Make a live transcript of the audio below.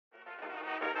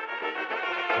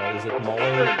Is it Molly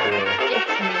or? Yes,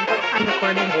 I'm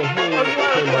recording. Oh, hey, Oh, you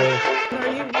are hey, Molly. recording.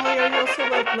 Are you, Molly, are you also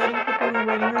like letting people in the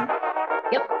waiting room?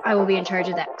 Yep, I will be in charge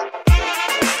of that.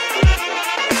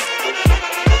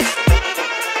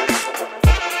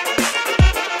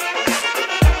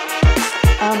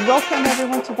 Welcome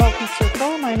everyone to Balkan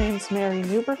Circle. My name is Mary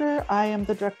Neuberger. I am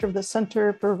the director of the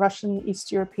Center for Russian,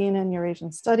 East European, and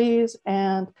Eurasian Studies,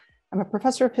 and I'm a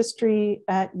professor of history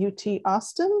at UT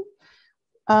Austin.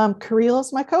 Kirill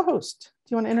is my co-host.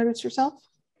 Do you want to introduce yourself?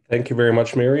 Thank you very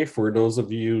much, Mary. For those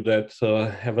of you that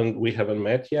we haven't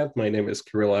met yet, my name is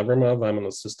Kirill Avramov. I'm an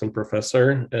assistant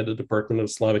professor at the Department of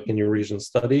Slavic and Eurasian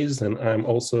Studies, and I'm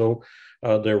also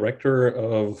director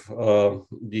of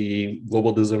the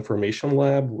Global Disinformation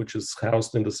Lab, which is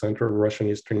housed in the Center of Russian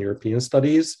Eastern European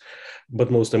Studies. But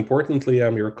most importantly,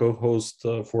 I'm your co-host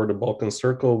for the Balkan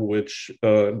Circle, which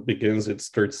begins its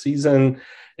third season.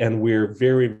 And we're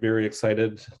very, very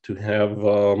excited to have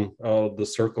the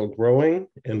circle growing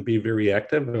and be very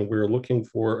active. And we're looking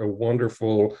for a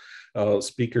wonderful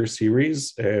speaker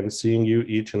series and seeing you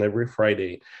each and every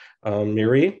Friday.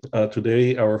 Mary,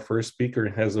 today our first speaker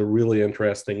has a really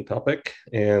interesting topic,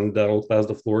 and I'll pass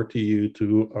the floor to you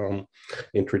to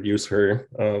introduce her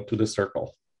to the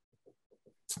circle.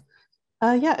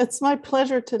 Yeah, it's my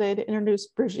pleasure today to introduce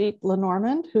Brigitte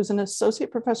Lenormand, who's an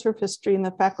associate professor of history in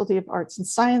the Faculty of Arts and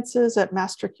Sciences at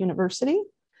Maastricht University.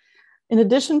 In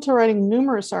addition to writing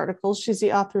numerous articles, she's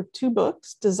the author of 2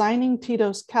 books, Designing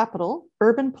Tito's Capital,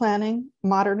 Urban Planning,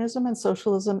 Modernism and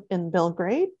Socialism in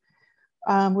Belgrade,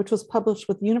 which was published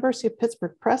with University of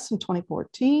Pittsburgh Press in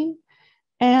 2014,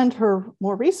 and her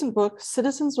more recent book,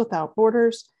 Citizens Without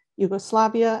Borders,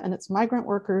 Yugoslavia and its Migrant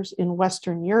Workers in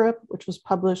Western Europe, which was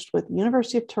published with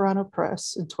University of Toronto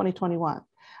Press in 2021.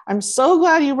 I'm so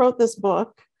glad you wrote this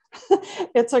book.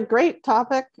 It's a great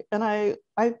topic, and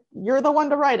you're the one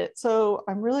to write it. So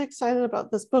I'm really excited about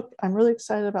this book. I'm really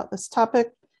excited about this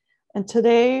topic. And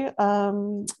today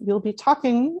you'll be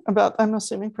talking about, I'm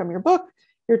assuming from your book,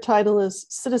 your title is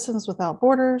Citizens Without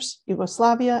Borders,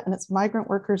 Yugoslavia and its Migrant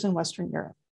Workers in Western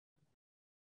Europe.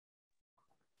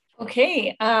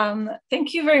 Okay,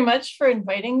 thank you very much for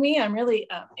inviting me. I'm really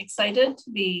excited to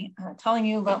be telling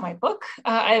you about my book.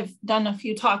 I've done a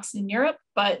few talks in Europe,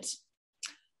 but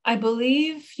I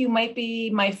believe you might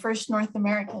be my first North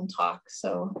American talk.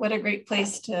 So what a great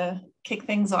place to kick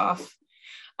things off.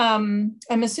 I'm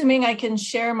assuming I can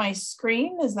share my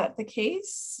screen. Is that the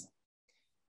case?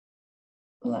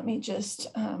 Let me just,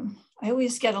 I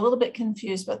always get a little bit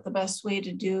confused about the best way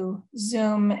to do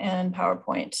Zoom and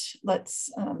PowerPoint.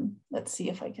 Let's see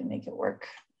if I can make it work.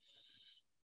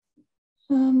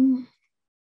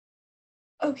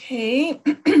 Okay,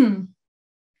 if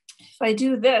I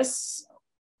do this,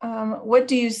 what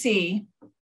do you see?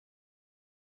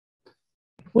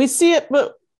 We see it,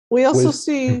 but we also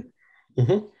see.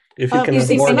 Mm-hmm. If you can, you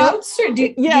see my notes, or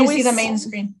do you see the main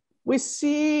screen? We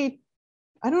see.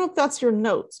 I don't know if that's your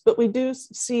notes, but we do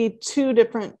see 2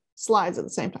 different slides at the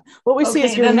same time. What we see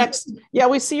is your next. Yeah,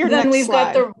 we see your next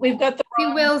slide. We've got the.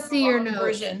 You will see your notes.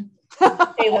 Version.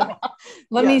 Okay,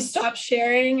 let me stop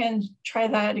sharing and try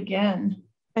that again.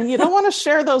 And you don't want to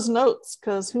share those notes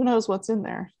because who knows what's in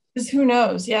there. Because who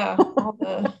knows? Yeah, all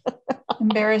the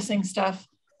embarrassing stuff.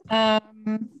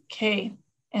 Okay,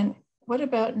 and what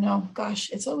about, no, gosh,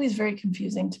 it's always very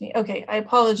confusing to me. Okay, I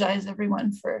apologize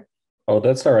everyone for. Oh,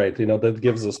 that's all right. You know, that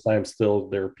gives us time still.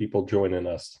 There are people joining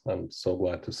us. I'm so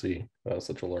glad to see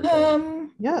such a large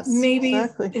audience. Yes, maybe,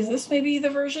 exactly. Is this maybe the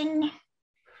version?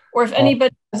 Or if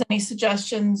anybody has any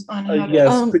suggestions on how to...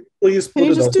 Yes, please put can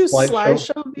you it just do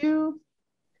slideshow view?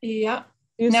 Yeah.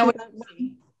 Now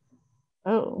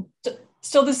oh.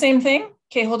 Still the same thing?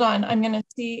 Okay, hold on. I'm going to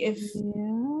see if...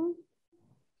 Yeah.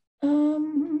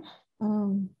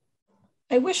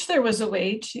 I wish there was a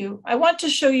way to, I want to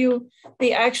show you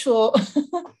the actual,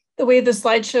 the way the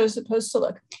slideshow is supposed to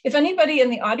look. If anybody in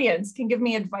the audience can give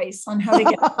me advice on how to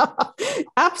get.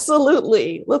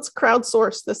 Absolutely. Let's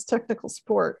crowdsource this technical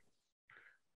support.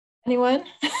 Anyone?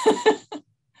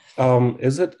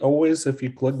 Is it always, if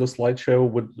you click the slideshow,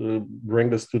 would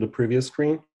bring us to the previous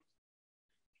screen?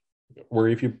 Or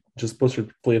if you just push it,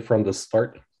 play it from the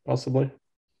start, possibly?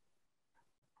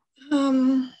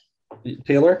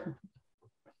 Taylor?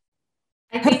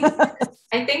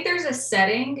 I think there's a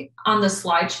setting on the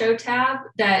slideshow tab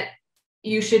that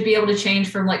you should be able to change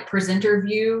from like presenter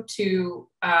view to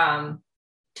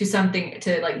something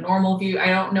to like normal view. I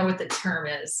don't know what the term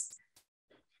is.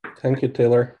 Thank you,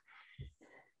 Taylor.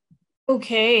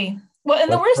 Okay. Well, in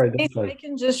the worst case, I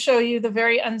can just show you the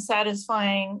very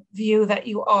unsatisfying view that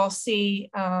you all see,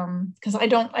 because I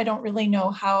don't really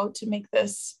know how to make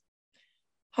this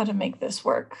how to make this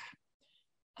work.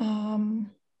 I'll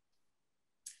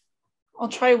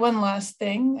try one last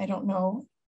thing. I don't know.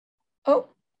 Oh,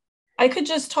 I could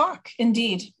just talk,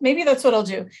 indeed. Maybe that's what I'll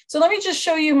do. So let me just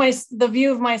show you the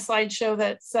view of my slideshow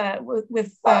that's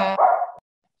with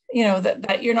you know,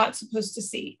 that you're not supposed to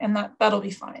see, and that'll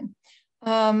be fine.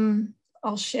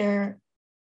 I'll share.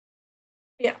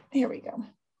 Yeah, here we go.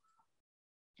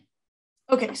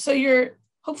 Okay, so you're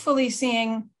hopefully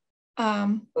seeing,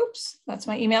 oops, that's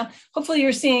my email. Hopefully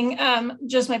you're seeing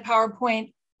just my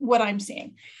PowerPoint, what I'm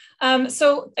seeing.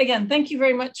 So again, thank you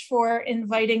very much for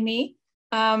inviting me.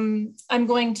 I'm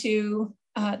going to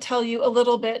tell you a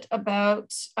little bit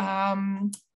about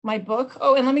my book.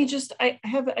 Oh, and let me just, I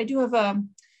do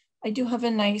have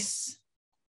a nice,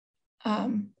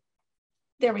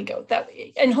 there we go.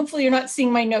 And hopefully you're not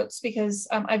seeing my notes because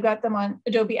I've got them on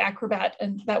Adobe Acrobat,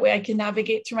 and that way I can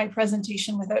navigate through my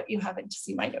presentation without you having to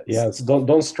see my notes. Yes,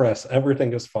 don't stress.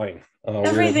 Everything is fine.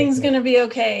 Everything's going to be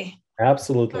okay.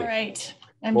 Absolutely. All right.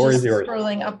 I'm just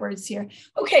scrolling upwards here.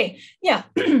 Okay. Yeah.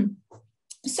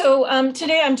 So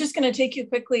today I'm just going to take you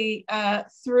quickly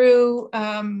through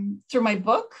my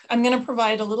book. I'm going to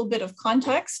provide a little bit of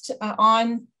context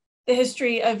on the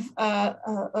history of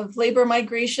labor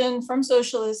migration from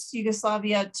socialist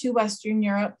Yugoslavia to Western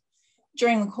Europe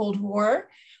during the Cold War.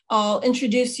 I'll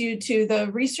introduce you to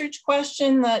the research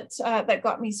question that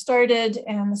got me started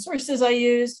and the sources I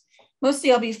used.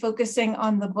 Mostly I'll be focusing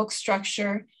on the book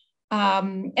structure,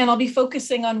 and I'll be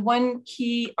focusing on one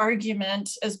key argument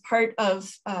as part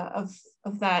of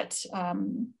that,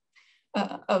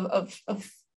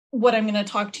 of what I'm going to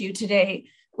talk to you today,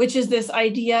 which is this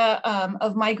idea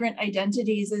of migrant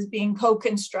identities as being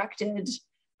co-constructed.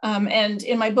 And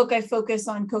in my book, I focus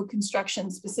on co-construction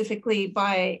specifically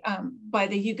by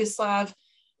the Yugoslav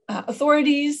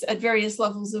authorities at various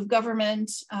levels of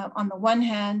government on the one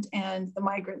hand, and the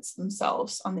migrants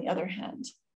themselves on the other hand.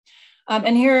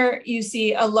 And here you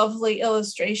see a lovely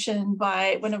illustration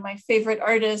by one of my favorite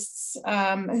artists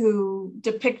who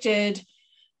depicted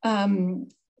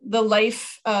the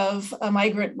life of a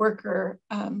migrant worker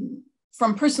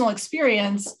from personal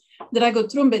experience. Drago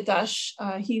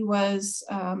Trumbetaš, he was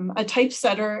a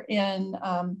typesetter in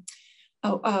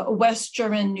a West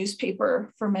German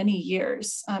newspaper for many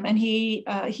years. And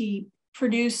he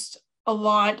produced a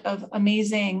lot of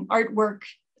amazing artwork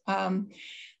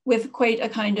with quite a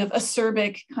kind of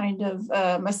acerbic, kind of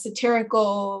a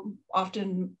satirical,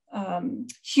 often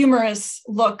humorous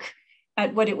look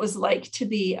at what it was like to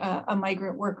be a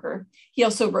migrant worker. He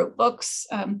also wrote books,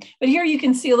 but here you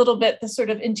can see a little bit the sort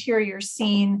of interior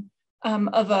scene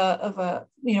of a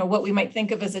what we might think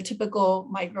of as a typical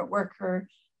migrant worker,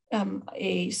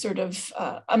 a sort of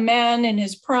a man in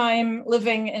his prime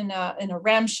living in a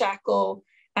ramshackle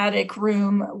attic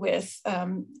room with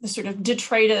the sort of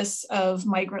detritus of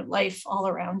migrant life all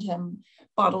around him,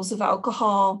 bottles of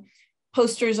alcohol,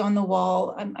 posters on the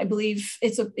wall. I believe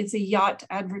it's a yacht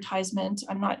advertisement.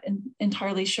 I'm not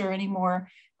entirely sure anymore.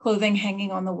 Clothing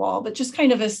hanging on the wall, but just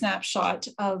kind of a snapshot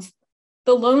of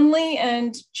the lonely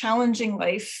and challenging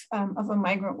life of a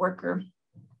migrant worker.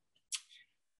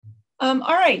 All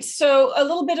right, so a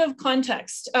little bit of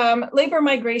context. Labor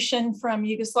migration from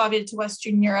Yugoslavia to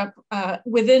Western Europe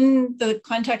within the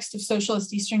context of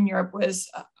socialist Eastern Europe was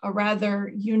a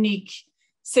rather unique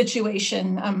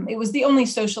situation. It was the only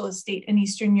socialist state in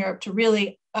Eastern Europe to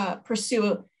really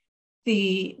pursue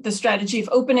the strategy of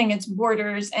opening its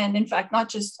borders, and in fact, not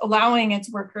just allowing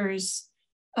its workers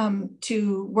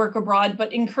to work abroad,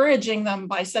 but encouraging them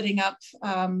by setting up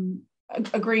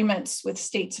agreements with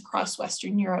states across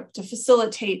Western Europe to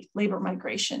facilitate labor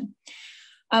migration.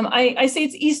 I say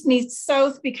it's East meets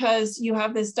South because you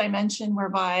have this dimension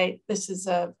whereby this is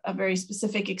a very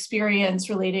specific experience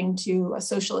relating to a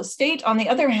socialist state. On the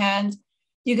other hand,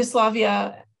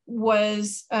 Yugoslavia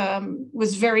was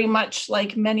very much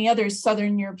like many other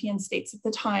Southern European states at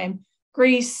the time,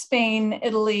 Greece, Spain,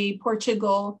 Italy,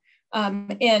 Portugal,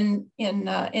 in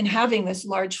having this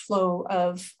large flow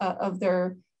of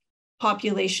their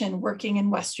population working in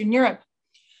Western Europe.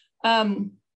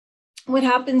 What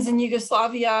happens in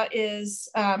Yugoslavia is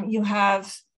you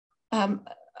have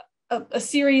a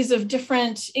series of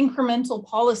different incremental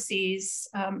policies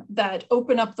that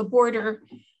open up the border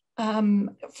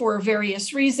for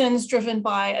various reasons, driven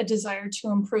by a desire to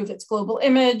improve its global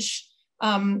image.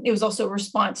 It was also a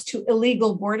response to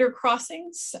illegal border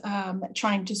crossings,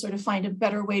 trying to sort of find a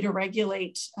better way to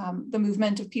regulate the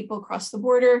movement of people across the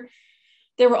border.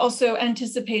 There were also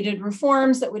anticipated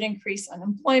reforms that would increase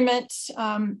unemployment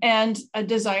and a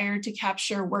desire to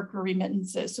capture worker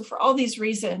remittances. So for all these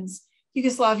reasons,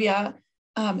 Yugoslavia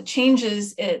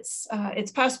changes its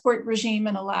passport regime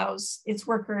and allows its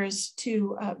workers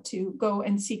to go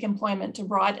and seek employment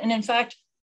abroad. And in fact,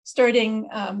 starting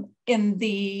in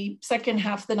the second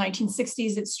half of the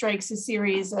 1960s, it strikes a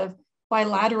series of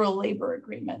bilateral labor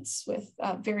agreements with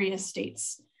various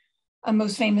states,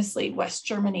 most famously West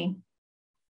Germany.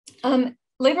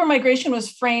 Labor migration was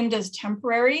framed as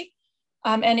temporary,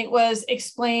 and it was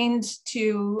explained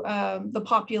to the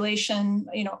population,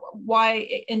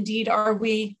 why indeed are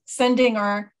we sending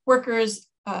our workers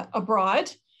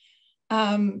abroad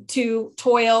to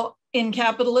toil in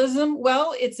capitalism?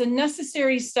 Well, it's a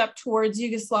necessary step towards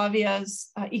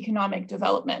Yugoslavia's economic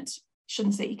development.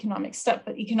 Shouldn't say economic step,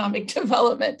 but economic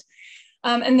development.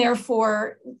 And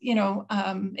therefore,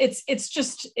 it's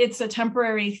a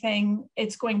temporary thing.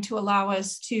 It's going to allow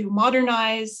us to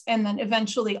modernize, and then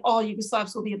eventually all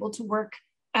Yugoslavs will be able to work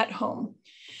at home.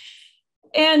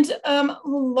 And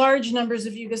large numbers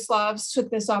of Yugoslavs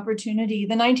took this opportunity.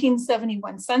 The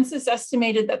 1971 census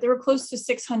estimated that there were close to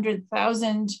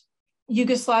 600,000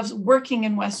 Yugoslavs working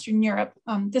in Western Europe.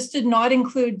 This did not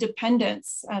include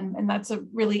dependents, and that's a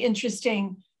really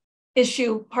interesting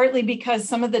issue, partly because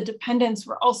some of the dependents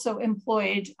were also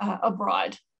employed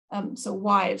abroad. So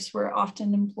wives were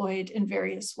often employed in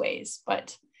various ways.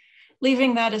 But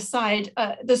leaving that aside,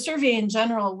 the survey in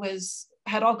general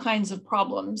had all kinds of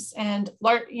problems, and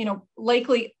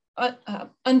likely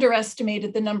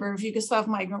underestimated the number of Yugoslav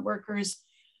migrant workers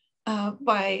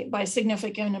by a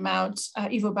significant amount.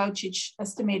 Ivo Baučić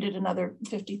estimated another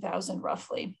 50,000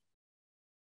 roughly.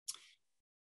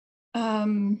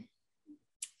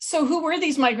 So who were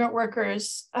these migrant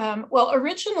workers? Well,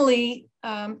 originally,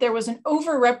 there was an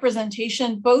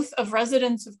overrepresentation both of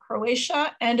residents of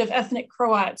Croatia and of ethnic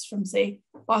Croats from, say,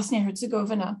 Bosnia and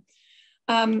Herzegovina.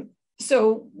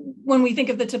 So when we think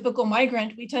of the typical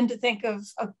migrant, we tend to think of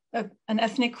an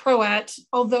ethnic Croat,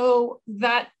 although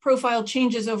that profile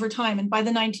changes over time. And by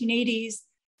the 1980s,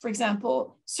 for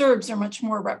example, Serbs are much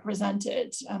more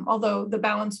represented, although the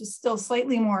balance was still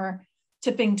slightly more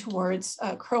tipping towards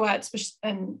Croats,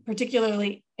 and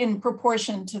particularly in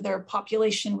proportion to their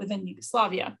population within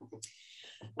Yugoslavia.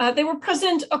 They were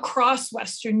present across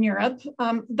Western Europe.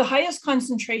 The highest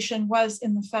concentration was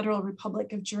in the Federal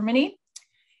Republic of Germany,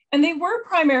 and they were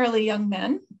primarily young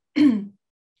men,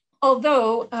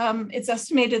 although it's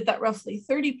estimated that roughly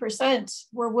 30%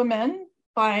 were women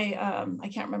by, I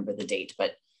can't remember the date,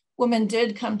 but women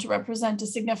did come to represent a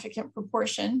significant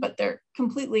proportion, but they're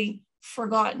completely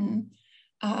forgotten.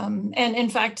 And in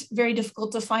fact, very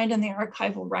difficult to find in the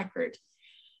archival record.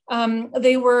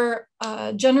 They were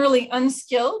generally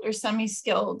unskilled or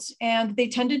semi-skilled, and they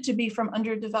tended to be from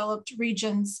underdeveloped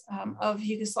regions of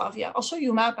Yugoslavia. I'll show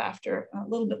you a map after, a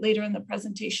little bit later in the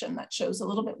presentation, that shows a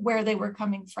little bit where they were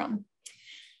coming from.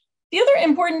 The other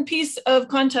important piece of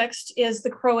context is the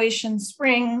Croatian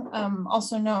Spring,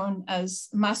 also known as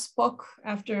Maspok,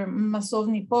 after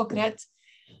Masovni Pokret.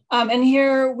 And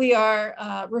here we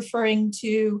are referring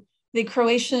to the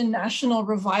Croatian national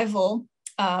revival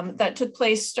that took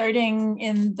place starting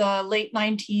in the late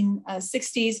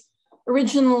 1960s,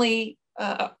 originally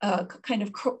a kind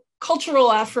of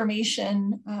cultural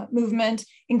affirmation movement,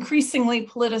 increasingly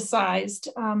politicized,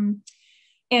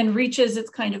 and reaches its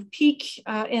kind of peak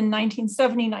in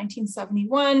 1970,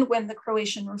 1971, when the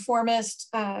Croatian reformist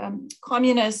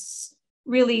communists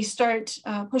really start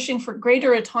pushing for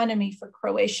greater autonomy for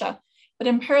Croatia. But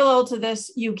in parallel to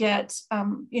this, you get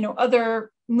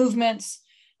other movements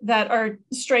that are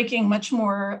striking much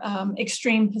more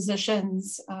extreme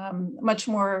positions,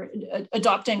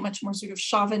 adopting much more sort of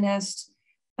chauvinist,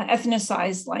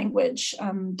 ethnicized language,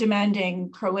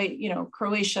 demanding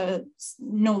Croatia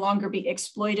no longer be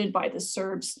exploited by the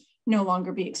Serbs, no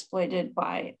longer be exploited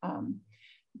by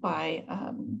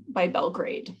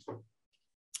Belgrade.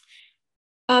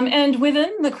 And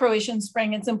within the Croatian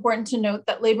Spring, it's important to note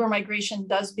that labor migration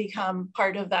does become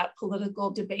part of that political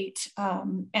debate.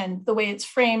 And the way it's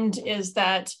framed is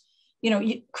that,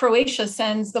 Croatia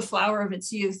sends the flower of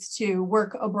its youth to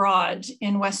work abroad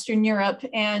in Western Europe,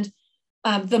 and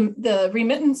the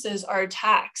remittances are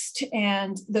taxed,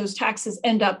 and those taxes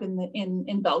end up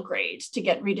in Belgrade to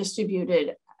get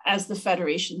redistributed as the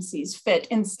Federation sees fit,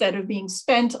 instead of being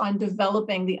spent on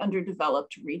developing the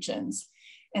underdeveloped regions.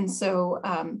 And so,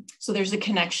 so there's a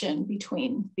connection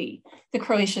between the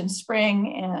Croatian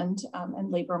Spring and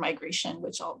labor migration,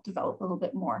 which I'll develop a little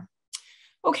bit more.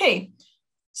 Okay,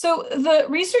 so the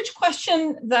research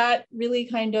question that really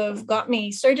kind of got me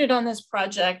started on this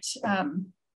project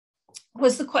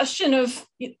was the question of,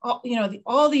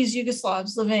 all these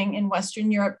Yugoslavs living in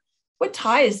Western Europe, what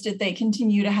ties did they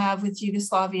continue to have with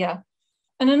Yugoslavia?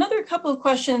 And another couple of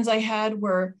questions I had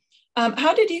were,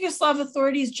 how did Yugoslav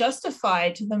authorities justify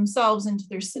to themselves and to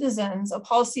their citizens a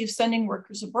policy of sending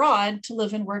workers abroad to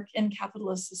live and work in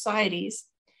capitalist societies?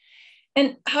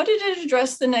 And how did it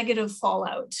address the negative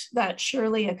fallout that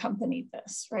surely accompanied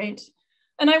this, right?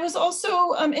 And I was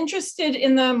also interested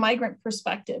in the migrant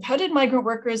perspective. How did migrant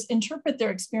workers interpret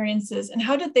their experiences, and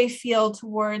how did they feel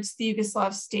towards the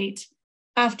Yugoslav state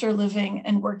after living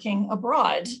and working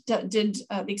abroad? Did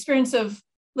the experience of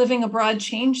living abroad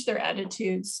change their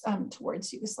attitudes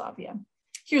towards Yugoslavia?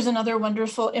 Here's another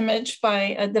wonderful image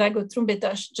by Drago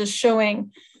Trumbetaš, just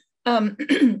showing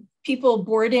people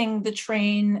boarding the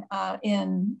train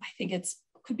in, I think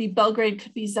could be Belgrade,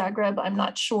 could be Zagreb, I'm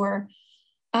not sure.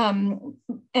 You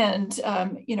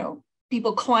know,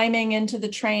 people climbing into the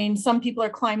train. Some people are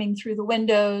climbing through the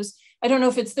windows. I don't know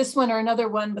if it's this one or another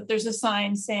one, but there's a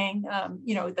sign saying,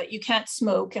 you know, that you can't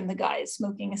smoke, and the guy is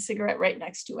smoking a cigarette right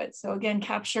next to it. So again,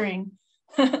 capturing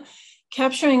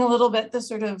a little bit the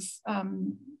sort of,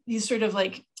 these sort of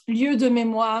like lieu de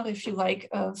mémoire, if you like,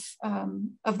 of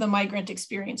the migrant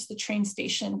experience, the train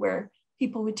station where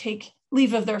people would take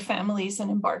leave of their families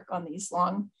and embark on these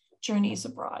long journeys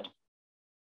abroad.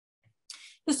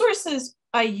 The sources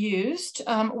I used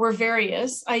were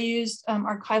various. I used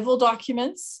archival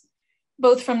documents,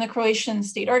 both from the Croatian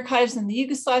state archives and the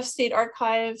Yugoslav state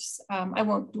archives. I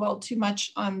won't dwell too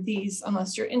much on these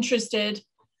unless you're interested.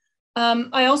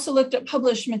 I also looked at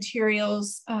published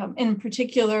materials, in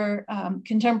particular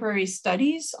contemporary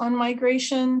studies on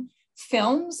migration,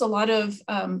 films, a lot of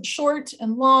short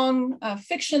and long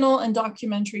fictional and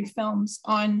documentary films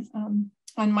on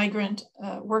migrant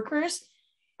workers.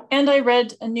 And I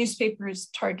read newspapers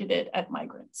targeted at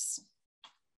migrants.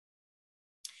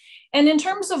 And in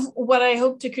terms of what I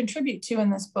hope to contribute to in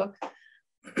this book,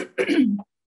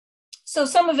 so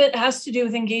some of it has to do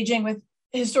with engaging with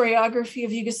historiography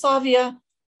of Yugoslavia,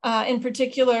 in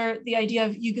particular, the idea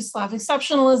of Yugoslav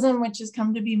exceptionalism, which has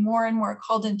come to be more and more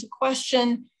called into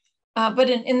question. But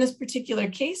in this particular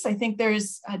case, I think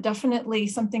there's definitely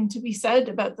something to be said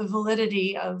about the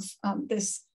validity of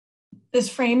this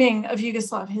framing of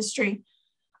Yugoslav history.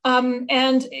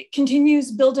 And it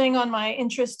continues building on my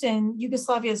interest in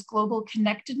Yugoslavia's global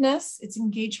connectedness, its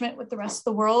engagement with the rest of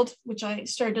the world, which I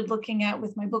started looking at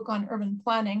with my book on urban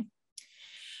planning.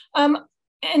 And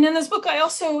in this book, I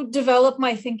also develop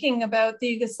my thinking about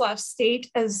the Yugoslav state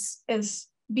as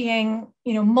being,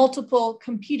 you know, multiple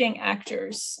competing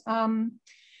actors. And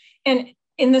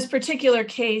in this particular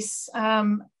case,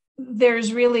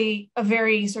 there's really a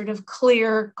very sort of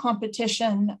clear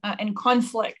competition and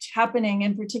conflict happening,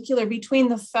 in particular between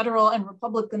the federal and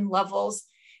Republican levels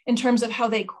in terms of how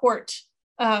they court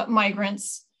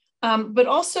migrants. But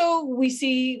also we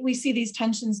see these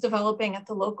tensions developing at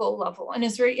the local level. And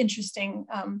it's very interesting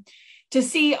to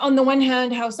see, on the one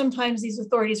hand, how sometimes these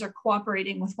authorities are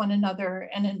cooperating with one another,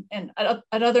 and at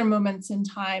other moments in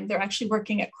time, they're actually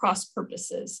working at cross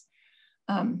purposes.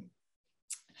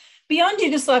 Beyond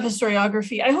Yugoslav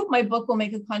historiography, I hope my book will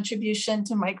make a contribution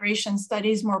to migration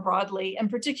studies more broadly, and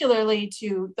particularly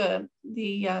to the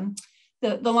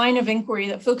line of inquiry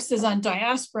that focuses on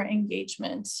diaspora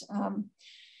engagement.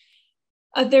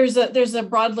 There's a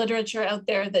broad literature out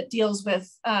there that deals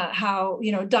with how,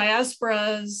 you know,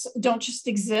 diasporas don't just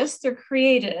exist, they're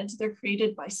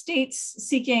created by states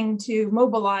seeking to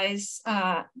mobilize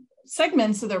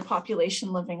segments of their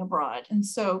population living abroad. And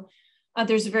so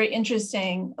there's a very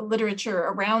interesting literature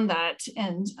around that.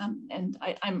 And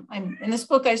I'm in this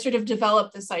book, I sort of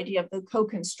developed this idea of the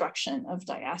co-construction of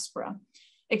diaspora,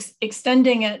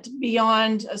 extending it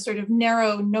beyond a sort of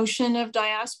narrow notion of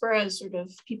diaspora as sort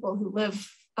of people who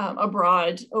live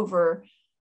abroad over,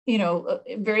 you know,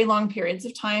 very long periods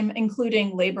of time,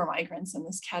 including labor migrants in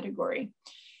this category.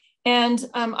 And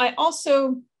I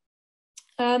also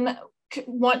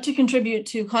want to contribute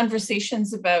to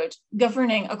conversations about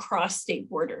governing across state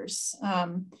borders,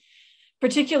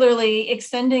 particularly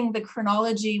extending the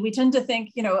chronology. We tend to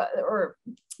think, you know, or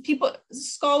people,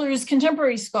 scholars,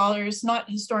 contemporary scholars, not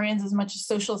historians as much as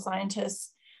social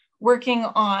scientists, working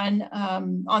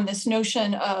on this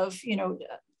notion of, you know,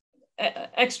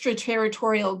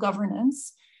 extraterritorial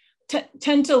governance,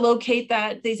 tend to locate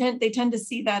that, they tend to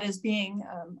see that as being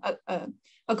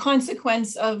a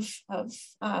consequence of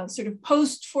sort of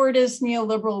post-Fordist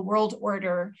neoliberal world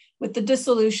order, with the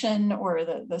dissolution or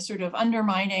the sort of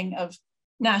undermining of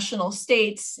national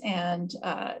states and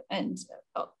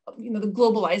you know, the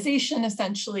globalization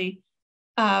essentially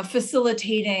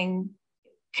facilitating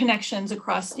connections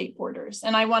across state borders.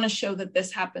 And I want to show that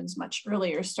this happens much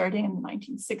earlier, starting in the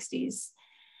 1960s.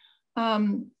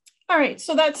 All right,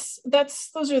 so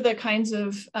those are the kinds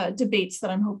of debates that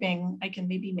I'm hoping I can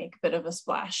maybe make a bit of a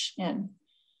splash in.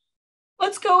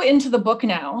 Let's go into the book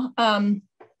now. The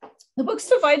book's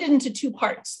divided into two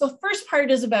parts. The first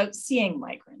part is about seeing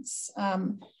migrants.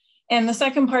 And the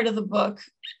second part of the book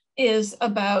is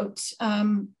about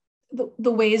the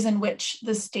ways in which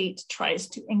the state tries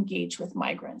to engage with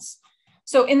migrants.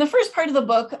 So in the first part of the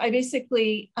book, I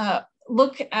basically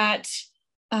look at,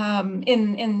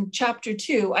 in chapter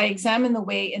 2, I examine the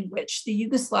way in which the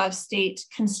Yugoslav state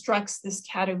constructs this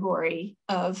category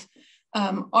of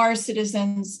our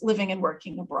citizens living and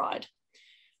working abroad.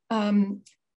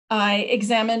 I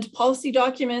examined policy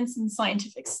documents and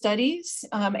scientific studies,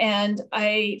 and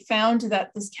I found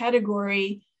that this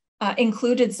category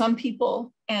included some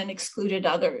people and excluded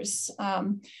others.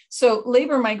 So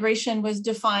labor migration was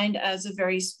defined as a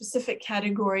very specific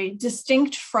category,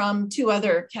 distinct from two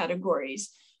other categories.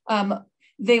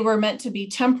 They were meant to be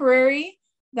temporary,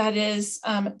 that is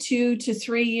 2 to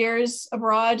 3 years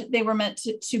abroad. They were meant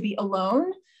to be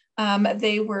alone.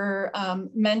 They were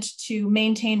meant to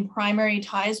maintain primary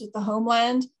ties with the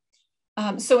homeland.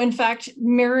 So in fact,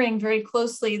 mirroring very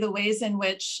closely the ways in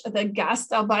which the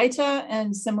Gastarbeiter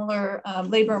and similar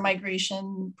labor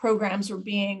migration programs were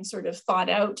being sort of thought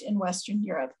out in Western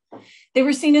Europe. They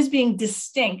were seen as being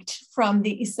distinct from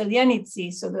the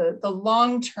Iseljenici, so the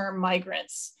long-term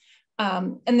migrants.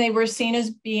 And they were seen as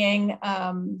being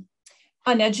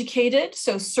uneducated,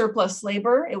 so surplus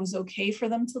labor. It was okay for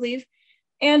them to leave.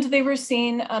 And they were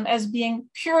seen as being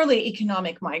purely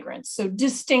economic migrants, so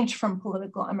distinct from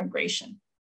political immigration.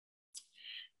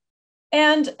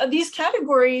 And these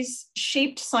categories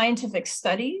shaped scientific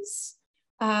studies.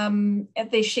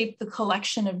 They shaped the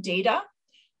collection of data.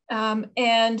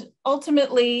 And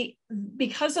ultimately,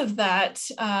 because of that,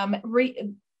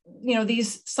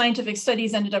 these scientific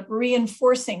studies ended up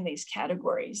reinforcing these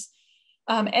categories.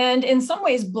 And in some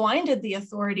ways blinded the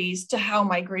authorities to how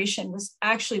migration was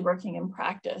actually working in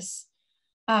practice.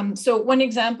 So one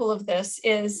example of this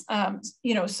is,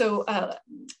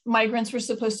 migrants were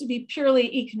supposed to be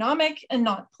purely economic and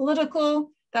not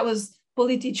political. That was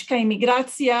politička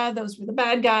imigracija, those were the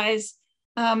bad guys.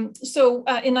 In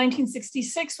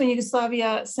 1966, when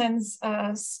Yugoslavia sends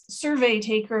survey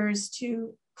takers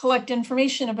to collect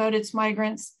information about its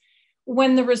migrants,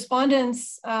 when the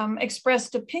respondents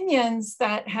expressed opinions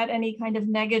that had any kind of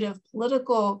negative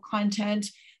political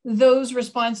content, those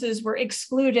responses were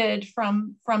excluded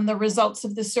from the results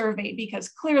of the survey because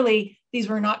clearly these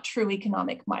were not true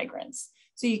economic migrants.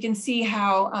 So you can see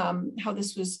how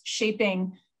this was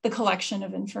shaping the collection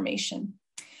of information.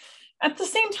 At the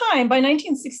same time, by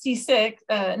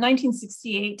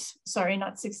 1968, sorry,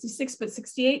 not 66, but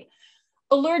 68,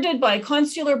 alerted by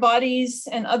consular bodies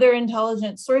and other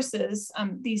intelligence sources,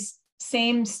 these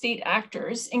same state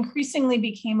actors increasingly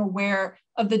became aware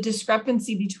of the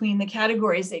discrepancy between the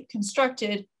categories they'd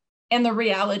constructed and the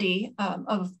reality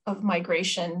of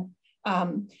migration.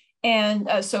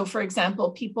 So for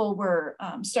example, people were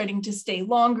starting to stay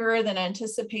longer than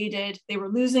anticipated. They were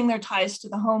losing their ties to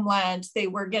the homeland. They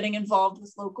were getting involved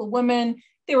with local women.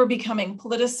 They were becoming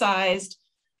politicized.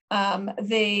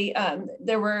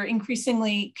 There were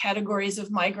increasingly categories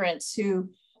of migrants who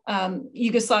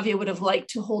Yugoslavia would have liked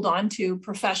to hold on to,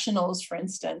 professionals, for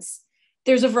instance.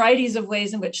 There's a varieties of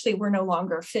ways in which they were no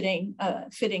longer fitting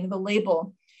the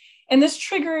label. And this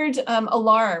triggered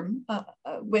alarm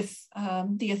with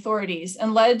the authorities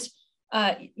and led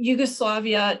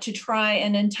Yugoslavia to try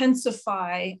and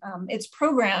intensify its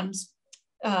programs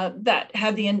that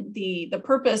had the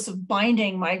purpose of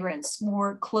binding migrants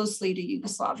more closely to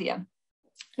Yugoslavia.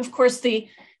 Of course, the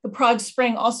Prague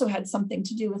Spring also had something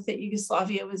to do with it.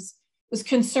 Yugoslavia was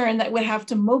concerned that it would have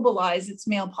to mobilize its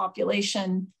male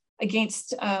population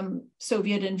against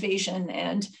Soviet invasion,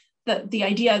 and the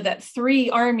idea that 3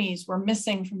 armies were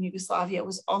missing from Yugoslavia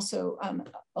was also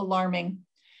alarming.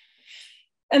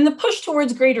 And the push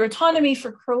towards greater autonomy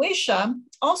for Croatia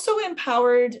also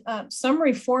empowered some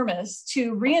reformists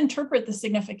to reinterpret the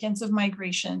significance of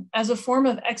migration as a form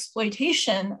of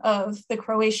exploitation of the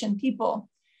Croatian people.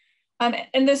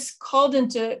 And this called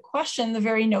into question the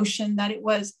very notion that it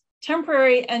was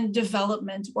temporary and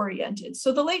development oriented.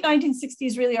 So the late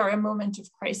 1960s really are a moment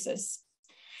of crisis.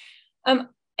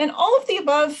 And all of the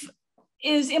above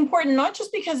is important, not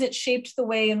just because it shaped the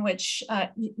way in which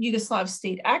Yugoslav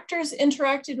state actors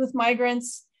interacted with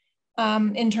migrants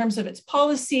in terms of its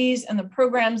policies and the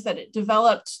programs that it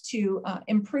developed to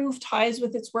improve ties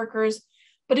with its workers,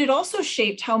 but it also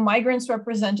shaped how migrants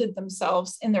represented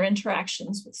themselves in their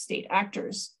interactions with state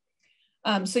actors.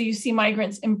 So you see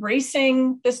migrants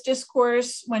embracing this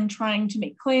discourse when trying to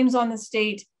make claims on the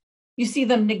state. You see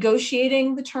them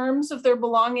negotiating the terms of their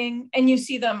belonging, and you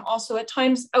see them also at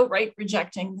times outright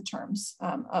rejecting the terms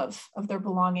of their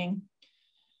belonging.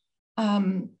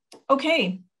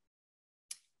 Okay.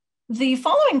 The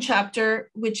following chapter,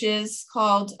 which is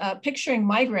called Picturing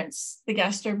Migrants, the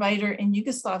Gastarbeiter in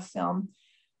Yugoslav film,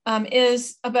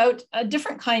 is about a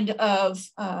different kind of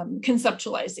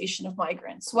conceptualization of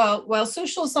migrants. While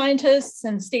social scientists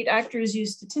and state actors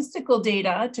use statistical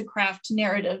data to craft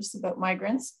narratives about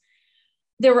migrants,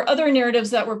 there were other narratives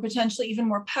that were potentially even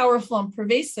more powerful and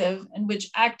pervasive, and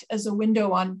which act as a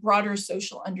window on broader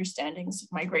social understandings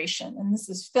of migration. And this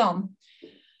is film.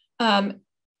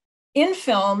 In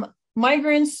film,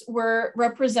 migrants were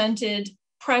represented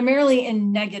primarily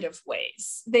in negative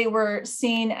ways. They were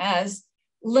seen as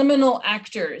liminal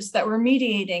actors that were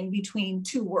mediating between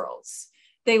two worlds.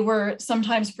 They were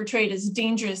sometimes portrayed as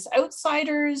dangerous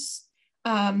outsiders.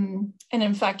 And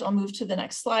in fact, I'll move to the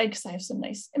next slide because I have some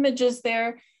nice images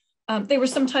there. They were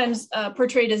sometimes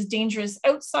portrayed as dangerous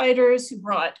outsiders who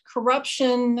brought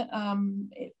corruption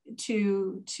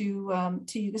to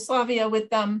Yugoslavia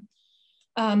with them.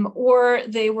 Or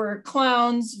they were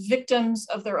clowns, victims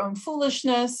of their own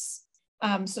foolishness,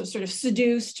 so sort of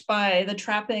seduced by the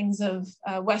trappings of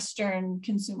Western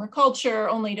consumer culture,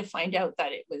 only to find out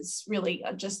that it was really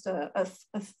just a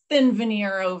thin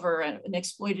veneer over an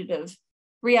exploitative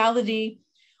reality.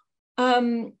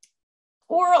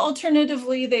 Or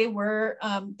alternatively, they were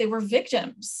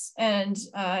victims, and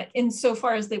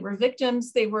insofar as they were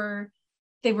victims, they were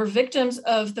victims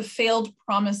of the failed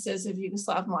promises of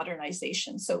Yugoslav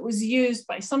modernization. So it was used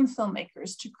by some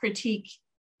filmmakers to critique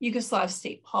Yugoslav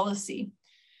state policy.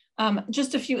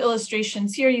 Just a few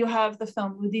illustrations. Here you have the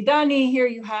film Ludi Dani. Here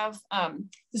you have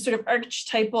the sort of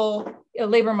archetypal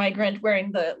labor migrant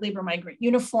wearing the labor migrant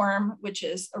uniform, which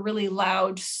is a really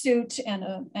loud suit and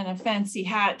a fancy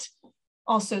hat.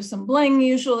 Also some bling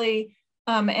usually,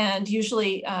 and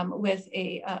usually with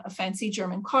a fancy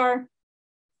German car.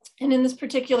 And in this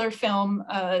particular film,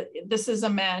 this is a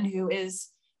man who is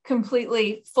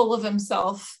completely full of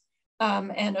himself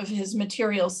and of his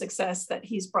material success that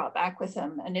he's brought back with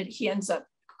him. And he ends up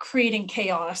creating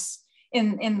chaos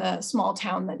in the small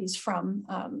town that he's from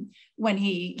when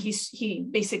he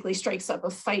basically strikes up a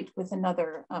fight with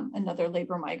another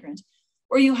labor migrant.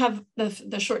 Or you have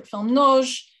the short film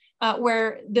Noj,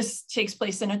 where this takes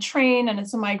place in a train, and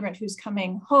it's a migrant who's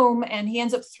coming home, and he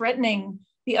ends up threatening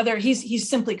the other, he's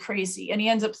simply crazy, and he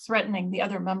ends up threatening the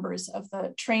other members of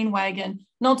the train wagon.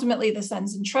 And ultimately this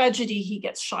ends in tragedy. He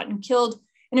gets shot and killed.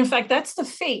 And in fact, that's the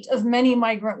fate of many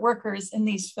migrant workers in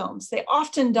these films. They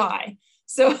often die.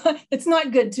 So it's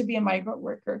not good to be a migrant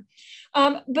worker.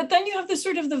 But then you have the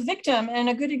sort of the victim, and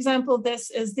a good example of this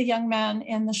is the young man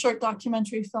in the short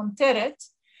documentary film Teret.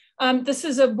 This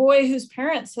is a boy whose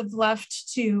parents have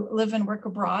left to live and work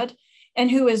abroad, and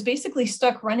who is basically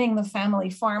stuck running the family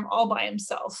farm all by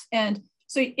himself. And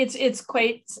so it's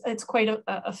quite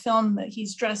a film that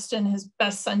he's dressed in his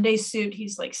best Sunday suit.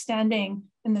 He's like standing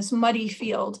in this muddy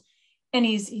field, and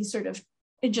he's sort of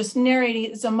just narrating.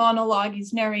 It's a monologue.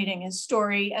 He's narrating his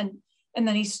story, and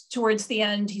then he's towards the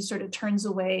end, he sort of turns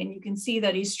away, and you can see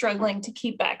that he's struggling to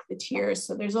keep back the tears.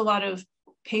 So there's a lot of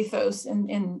pathos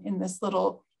in this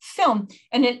little film.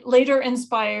 And it later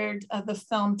inspired the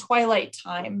film Twilight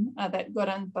Time that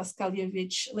Goran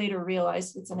Baskaljevic later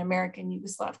realized it's an American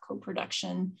Yugoslav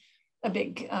co-production, a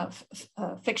big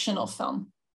fictional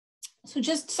film. So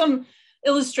just some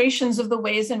illustrations of the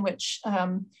ways in which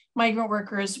migrant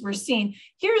workers were seen.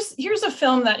 Here's a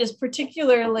film that is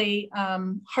particularly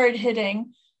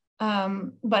hard-hitting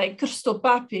by Krsto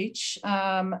Papic,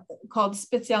 called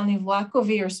Specijalni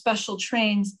Vlakovi, or Special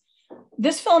Trains.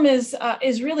 This film is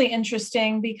really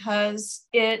interesting because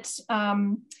it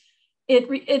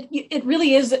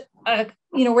really is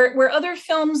where other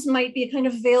films might be a kind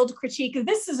of veiled critique.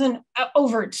 This is an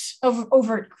overt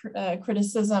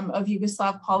criticism of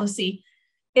Yugoslav policy.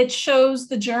 It shows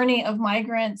the journey of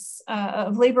migrants,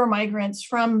 of labor migrants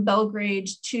from Belgrade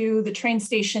to the train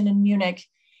station in Munich.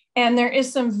 And there is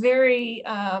some very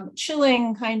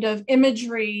chilling kind of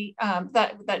imagery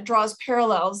that draws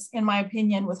parallels, in my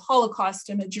opinion, with Holocaust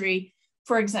imagery.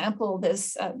 For example,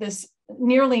 this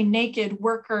nearly naked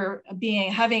worker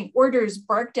having orders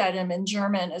barked at him in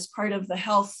German as part of the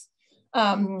health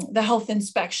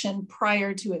inspection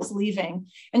prior to his leaving.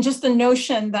 And just the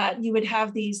notion that you would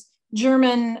have these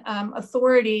German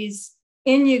authorities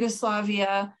in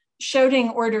Yugoslavia shouting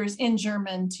orders in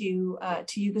German to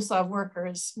Yugoslav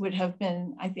workers would have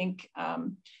been, I think,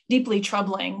 deeply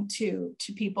troubling to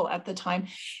people at the time.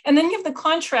 And then you have the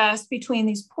contrast between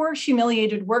these poor,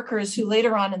 humiliated workers who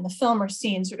later on in the film are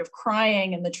seen sort of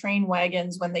crying in the train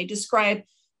wagons when they describe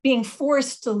being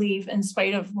forced to leave in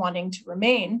spite of wanting to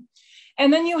remain.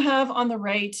 And then you have on the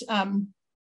right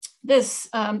this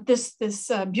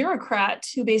bureaucrat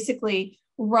who basically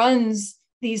runs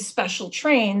these special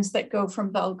trains that go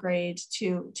from Belgrade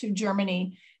to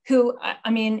Germany, who, I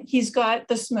mean, he's got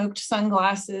the smoked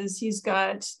sunglasses, he's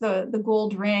got the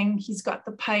gold ring, he's got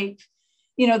the pipe,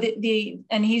 you know,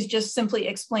 and he's just simply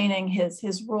explaining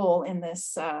his role in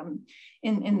this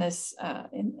in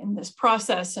this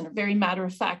process in a very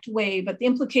matter-of-fact way. But the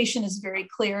implication is very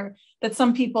clear that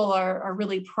some people are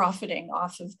really profiting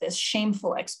off of this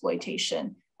shameful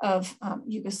exploitation of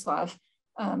Yugoslav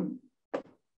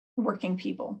working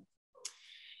people.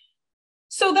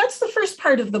 So that's the first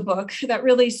part of the book that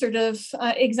really sort of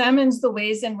examines the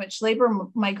ways in which labor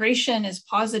migration is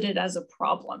posited as a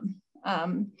problem.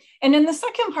 And in the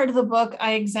second part of the book,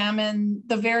 I examine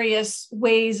the various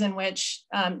ways in which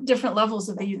different levels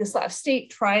of the Yugoslav state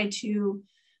try to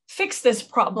fix this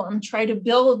problem, try to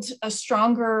build a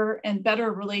stronger and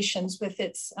better relations with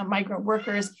its migrant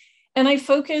workers. And I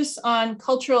focus on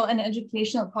cultural and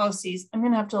educational policies. I'm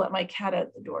going to have to let my cat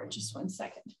out the door, just 1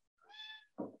 second.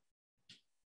 All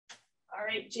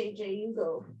right, JJ, you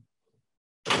go.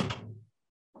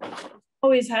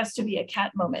 Always has to be a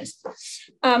cat moment.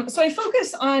 So I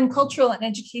focus on cultural and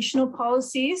educational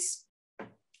policies.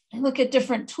 I look at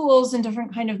different tools and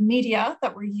different kind of media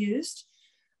that were used.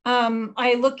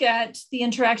 I look at the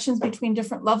interactions between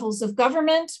different levels of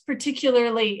government,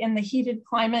 particularly in the heated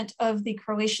climate of the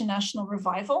Croatian national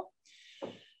revival.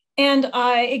 And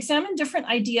I examine different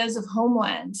ideas of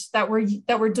homeland that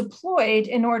were deployed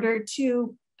in order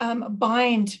to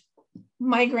bind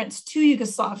migrants to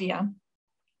Yugoslavia,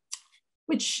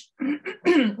 which,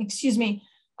 excuse me,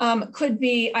 could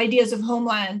be ideas of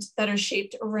homeland that are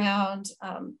shaped around,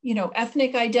 you know,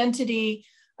 ethnic identity.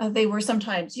 They were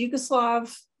sometimes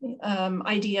Yugoslav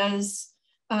ideas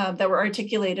that were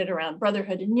articulated around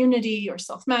brotherhood and unity or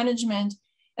self-management.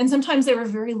 And sometimes they were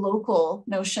very local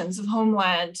notions of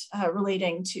homeland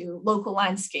relating to local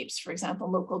landscapes, for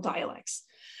example, local dialects.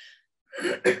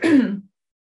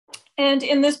 And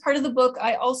in this part of the book,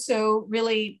 I also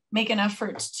really make an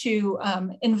effort to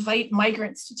invite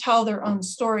migrants to tell their own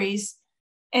stories.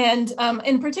 And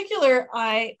in particular,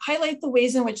 I highlight the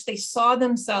ways in which they saw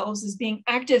themselves as being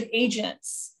active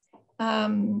agents.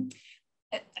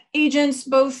 Agents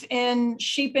both in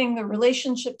shaping the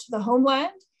relationship to the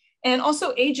homeland and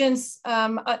also agents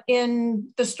in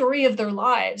the story of their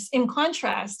lives. In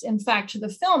contrast, in fact, to the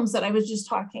films that I was just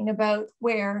talking about,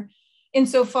 where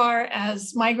insofar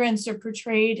as migrants are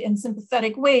portrayed in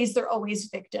sympathetic ways, they're always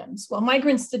victims. Well,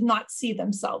 migrants did not see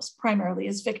themselves primarily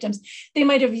as victims. They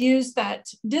might have used that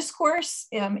discourse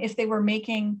if they were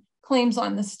making claims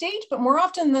on the state, but more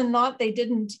often than not, they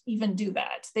didn't even do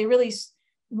that. They really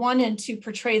wanted to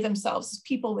portray themselves as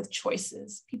people with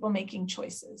choices, people making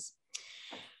choices.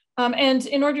 And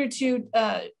in order to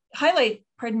highlight,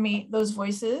 pardon me, those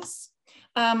voices,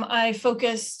 I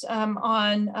focused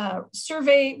on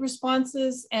survey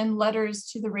responses and letters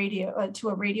to the radio, to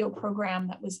a radio program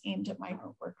that was aimed at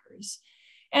migrant workers.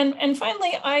 And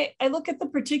finally, I look at the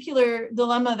particular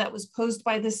dilemma that was posed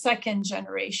by the second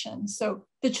generation. So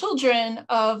the children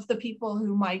of the people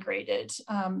who migrated,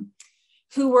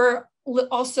 who were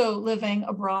also living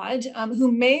abroad,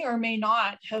 who may or may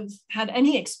not have had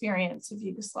any experience of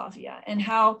Yugoslavia, and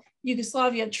how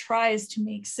Yugoslavia tries to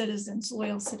make citizens,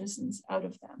 loyal citizens out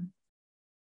of them.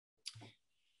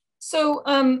 So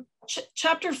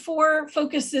chapter 4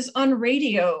 focuses on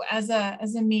radio as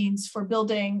a means for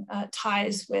building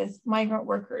ties with migrant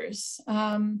workers.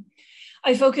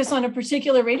 I focus on a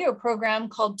particular radio program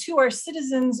called To Our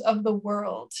Citizens of the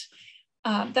World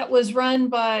that was run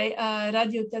by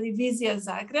Radio Televizija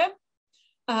Zagreb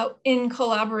in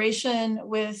collaboration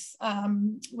with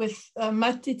Matica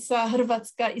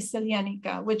Hrvatska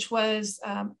Iseljenika, which was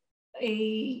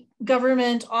a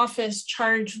government office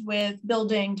charged with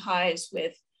building ties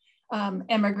with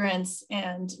immigrants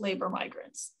and labor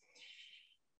migrants.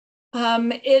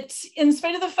 In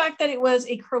spite of the fact that it was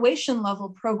a Croatian level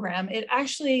program, it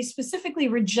actually specifically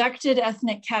rejected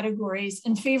ethnic categories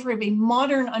in favor of a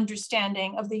modern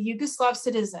understanding of the Yugoslav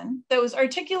citizen that was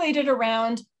articulated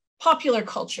around popular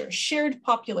culture, shared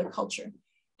popular culture,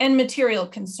 and material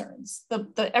concerns,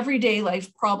 the everyday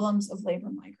life problems of labor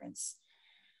migrants.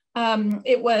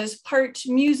 It was part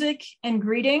music and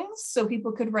greetings, so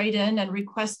people could write in and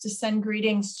request to send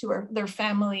greetings to their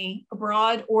family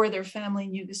abroad or their family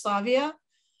in Yugoslavia,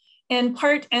 and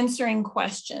part answering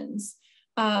questions.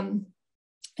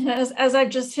 And as I've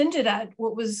just hinted at,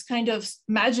 what was kind of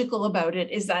magical about it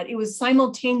is that it was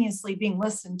simultaneously being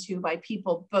listened to by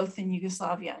people both in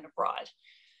Yugoslavia and abroad.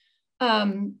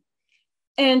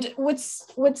 And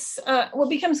what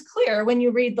becomes clear when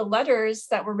you read the letters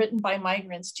that were written by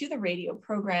migrants to the radio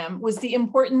program was the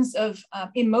importance of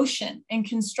emotion in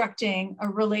constructing a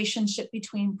relationship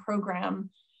between program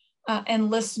and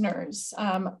listeners.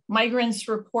 Migrants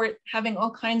report having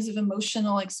all kinds of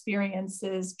emotional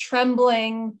experiences,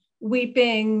 trembling,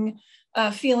 weeping,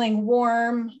 feeling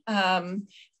warm.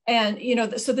 And, you know,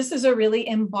 so this is a really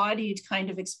embodied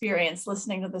kind of experience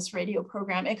listening to this radio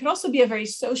program. It could also be a very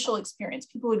social experience.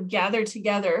 People would gather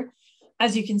together,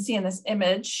 as you can see in this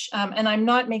image. And I'm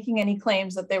not making any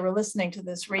claims that they were listening to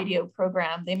this radio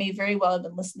program. They may very well have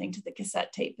been listening to the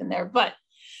cassette tape in there, but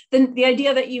then the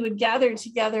idea that you would gather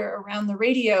together around the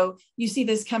radio, you see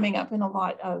this coming up in a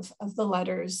lot of the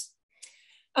letters.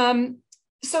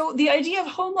 So the idea of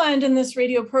homeland in this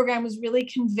radio program was really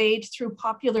conveyed through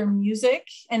popular music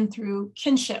and through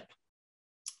kinship.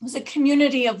 It was a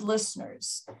community of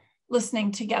listeners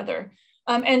listening together.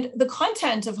 And the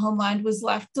content of homeland was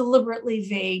left deliberately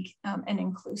vague and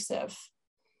inclusive.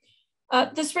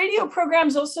 This radio program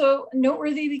is also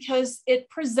noteworthy because it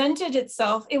presented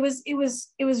itself, it was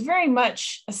very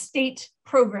much a state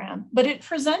program, but it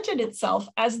presented itself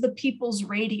as the people's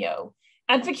radio,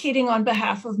 advocating on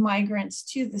behalf of migrants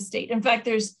to the state. In fact,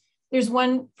 there's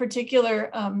one particular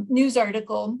news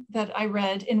article that I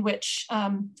read in which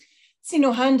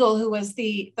Sino Handel, who was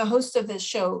the host of this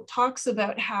show, talks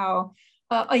about how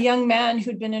a young man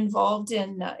who'd been involved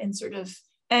in sort of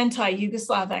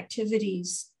anti-Yugoslav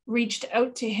activities reached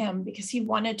out to him because he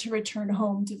wanted to return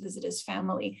home to visit his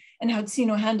family, and how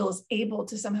Sino Handel is able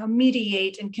to somehow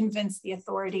mediate and convince the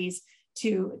authorities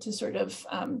to sort of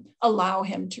allow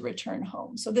him to return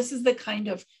home. So this is the kind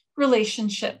of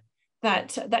relationship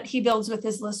that he builds with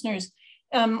his listeners.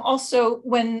 Also,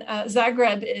 when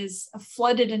Zagreb is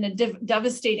flooded in a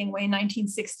devastating way in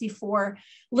 1964,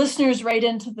 listeners write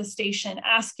into the station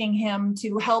asking him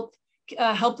to help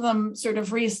them sort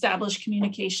of reestablish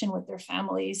communication with their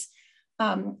families.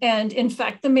 And in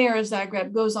fact, the mayor of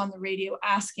Zagreb goes on the radio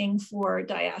asking for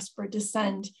diaspora to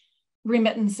send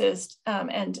remittances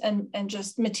and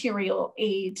just material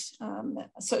aid.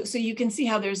 So you can see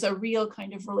how there's a real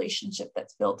kind of relationship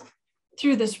that's built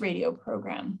through this radio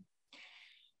program.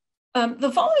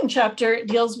 The following chapter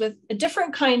deals with a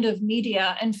different kind of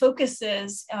media and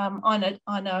focuses on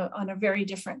a very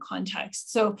different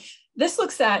context. So this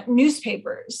looks at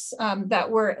newspapers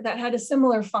that had a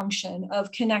similar function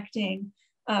of connecting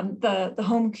the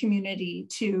home community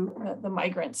to the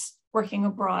migrants working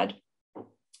abroad.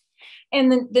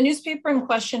 And the newspaper in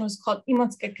question was called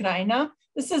Imotska Krajina.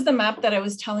 This is the map that I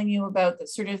was telling you about that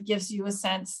sort of gives you a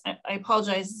sense. I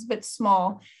apologize, it's a bit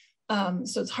small.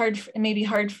 So it's it may be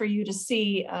hard for you to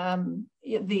see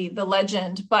the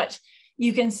legend, but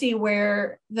you can see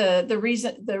where the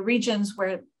regions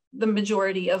where the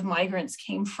majority of migrants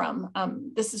came from.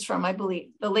 This is from, I believe,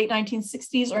 the late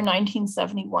 1960s or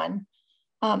 1971.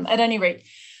 At any rate,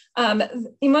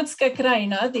 Imotska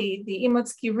Krajina, the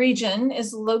Imotski region,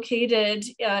 is located,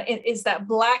 is that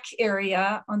black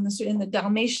area on in the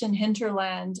Dalmatian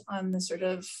hinterland on the sort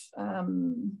of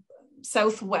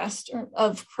southwest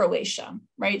of Croatia,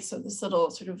 right? So this little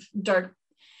sort of dark,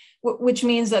 which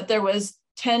means that there was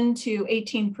 10 to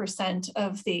 18%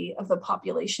 of the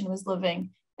population was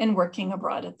living and working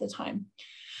abroad at the time.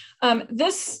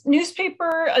 This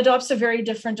newspaper adopts a very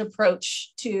different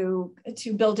approach to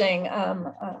building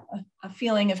a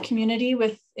feeling of community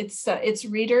with its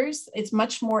readers. It's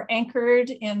much more anchored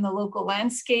in the local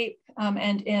landscape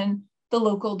and in the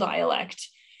local dialect.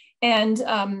 And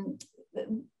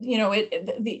you know,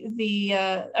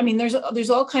 I mean, there's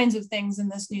all kinds of things in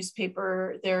this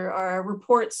newspaper. There are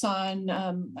reports on,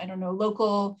 I don't know,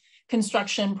 local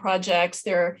construction projects.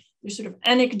 There's sort of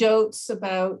anecdotes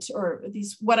about, or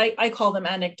these, what I call them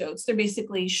anecdotes. They're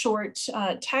basically short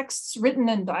texts written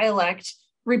in dialect,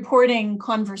 reporting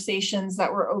conversations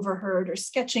that were overheard or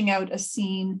sketching out a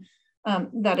scene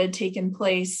that had taken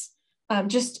place.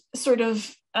 Just sort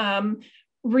of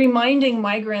reminding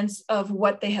migrants of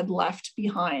what they had left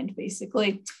behind,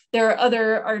 basically. There are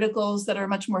other articles that are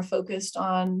much more focused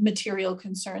on material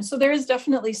concerns. So there is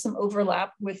definitely some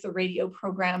overlap with the radio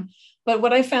program. But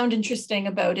what I found interesting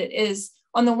about it is,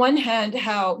 on the one hand,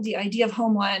 how the idea of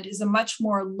homeland is a much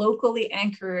more locally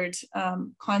anchored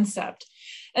concept.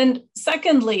 And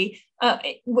secondly,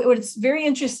 what's very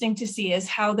interesting to see is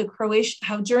how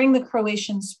during the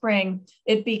Croatian Spring,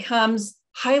 it becomes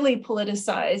highly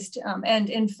politicized, and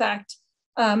in fact,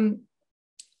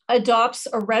 adopts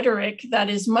a rhetoric that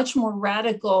is much more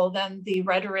radical than the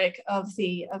rhetoric of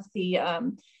the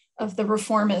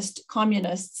reformist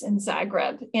communists in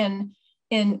Zagreb in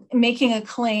making a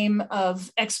claim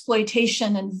of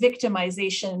exploitation and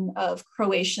victimization of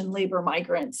Croatian labor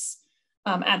migrants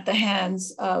at the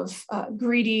hands of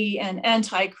greedy and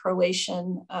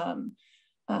anti-Croatian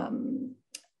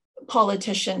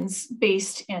politicians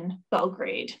based in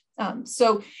Belgrade.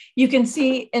 So you can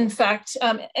see, in fact,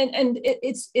 and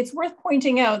it's worth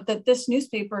pointing out that this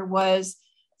newspaper was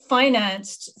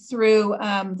financed through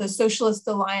the Socialist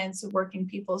Alliance of Working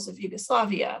Peoples of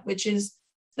Yugoslavia, which is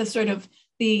the sort of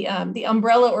the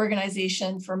umbrella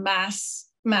organization for mass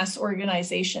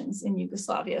organizations in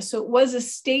Yugoslavia. So it was a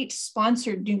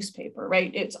state-sponsored newspaper,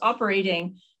 right? It's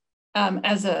operating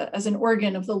as an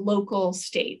organ of the local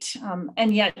state,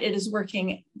 and yet it is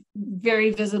working very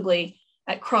visibly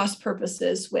at cross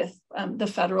purposes with the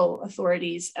federal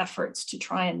authorities' efforts to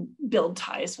try and build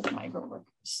ties with migrant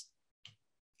workers.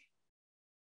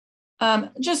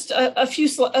 Just a few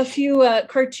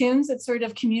cartoons that sort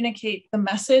of communicate the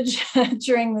message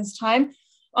during this time.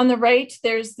 On the right,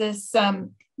 there's this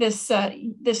young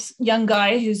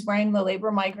guy who's wearing the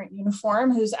labor migrant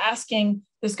uniform, who's asking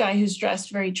this guy who's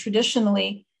dressed very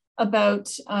traditionally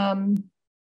about,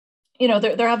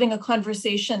 they're having a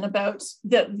conversation about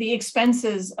the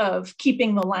expenses of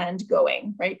keeping the land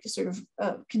going, right? Sort of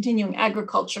continuing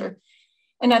agriculture.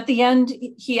 And at the end,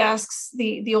 he asks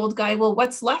the old guy, well,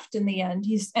 what's left in the end?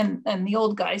 And the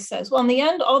old guy says, well, in the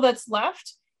end, all that's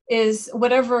left is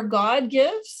whatever God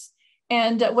gives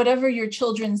and whatever your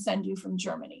children send you from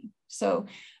Germany. So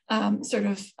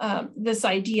this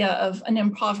idea of an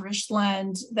impoverished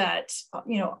land that,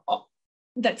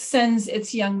 that sends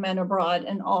its young men abroad,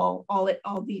 and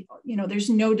there's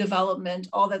no development.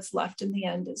 All that's left in the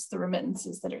end is the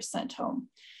remittances that are sent home.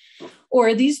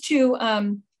 Or these two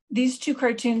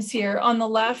cartoons here on the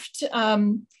left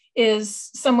is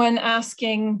someone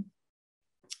asking,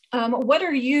 what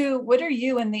are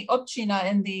you in the općina,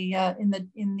 in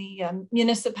the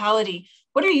municipality?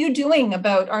 What are you doing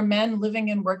about our men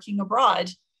living and working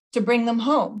abroad to bring them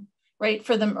home, right?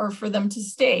 For them to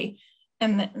stay.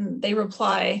 And they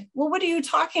reply, well, what are you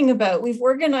talking about? We've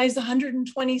organized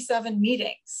 127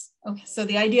 meetings. Okay, so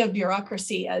the idea of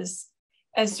bureaucracy as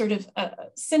sort of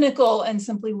cynical and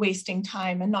simply wasting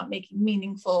time and not making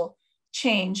meaningful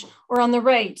change. Or on the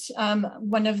right,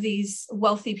 one of these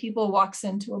wealthy people walks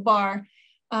into a bar.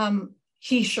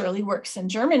 He surely works in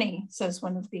Germany, says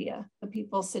one of the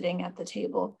people sitting at the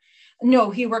table.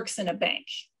 No, he works in a bank.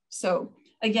 So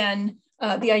again,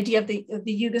 the idea of the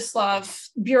Yugoslav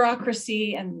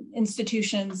bureaucracy and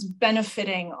institutions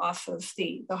benefiting off of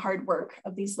the hard work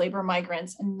of these labor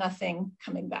migrants and nothing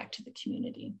coming back to the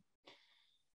community.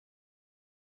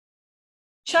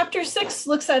 Chapter 6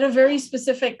 looks at a very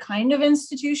specific kind of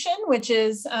institution, which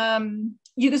is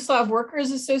Yugoslav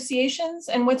workers associations.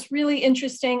 And what's really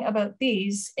interesting about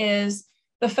these is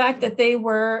the fact that they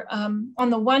were,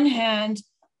 on the one hand,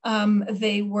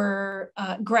 they were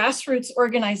grassroots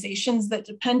organizations that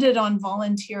depended on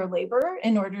volunteer labor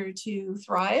in order to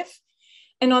thrive.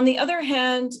 And on the other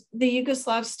hand, the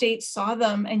Yugoslav state saw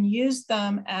them and used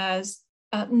them as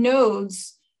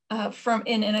nodes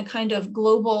in a kind of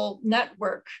global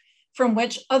network from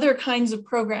which other kinds of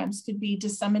programs could be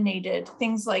disseminated,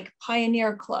 things like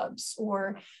pioneer clubs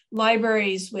or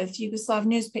libraries with Yugoslav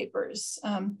newspapers.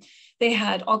 They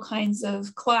had all kinds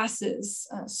of classes,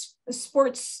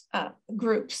 sports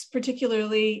groups,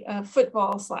 particularly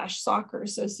football/soccer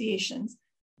associations.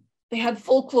 They had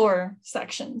folklore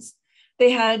sections.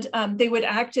 They would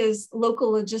act as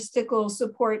local logistical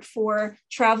support for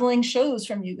traveling shows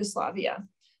from Yugoslavia.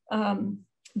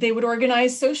 They would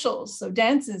organize socials, so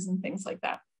dances and things like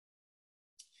that.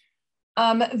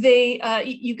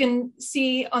 You can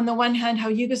see on the one hand how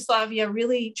Yugoslavia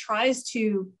really tries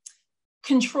to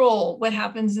control what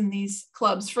happens in these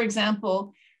clubs. For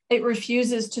example, it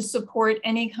refuses to support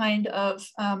any kind of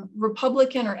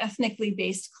Republican or ethnically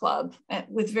based club,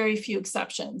 with very few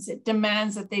exceptions. It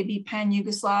demands that they be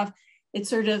pan-Yugoslav. It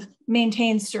sort of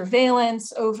maintains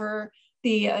surveillance over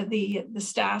the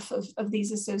staff of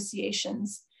these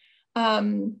associations.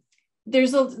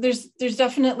 There's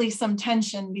definitely some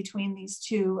tension between these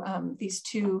two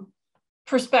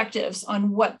perspectives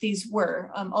on what these were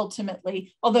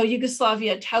ultimately, although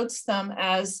Yugoslavia touts them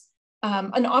as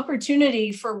an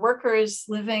opportunity for workers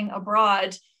living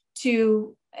abroad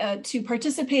to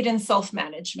participate in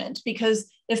self-management, because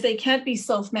if they can't be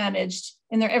self-managed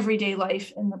in their everyday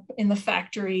life, in the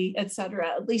factory, etc.,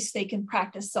 at least they can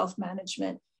practice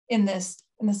self-management in this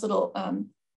little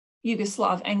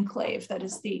Yugoslav enclave that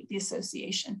is the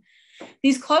association.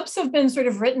 These clubs have been sort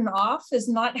of written off as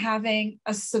not having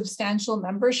a substantial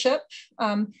membership.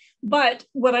 But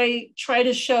what I try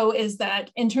to show is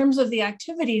that in terms of the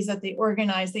activities that they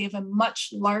organize, they have a much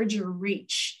larger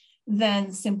reach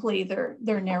than simply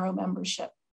their narrow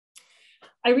membership.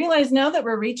 I realize now that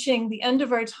we're reaching the end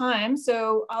of our time,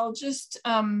 so I'll just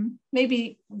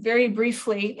maybe very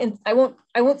briefly, and I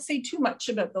won't say too much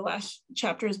about the last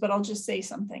chapters, but I'll just say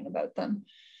something about them.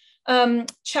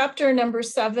 Chapter number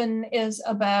 7 is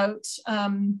about,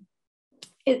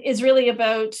 it is really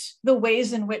about the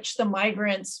ways in which the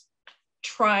migrants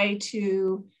try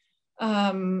to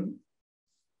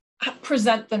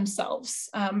present themselves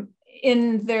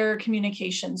in their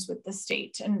communications with the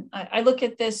state. And I look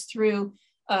at this through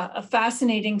a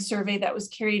fascinating survey that was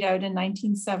carried out in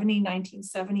 1970,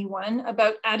 1971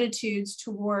 about attitudes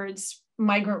towards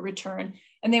migrant return.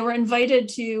 And they were invited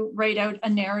to write out a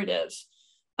narrative,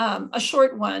 a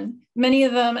short one. Many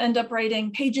of them end up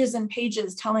writing pages and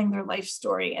pages telling their life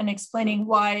story and explaining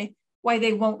why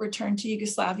they won't return to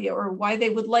Yugoslavia or why they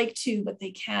would like to, but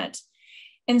they can't.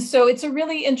 And so it's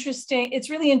really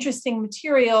interesting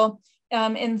material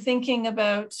in thinking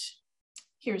about,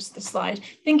 here's the slide,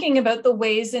 thinking about the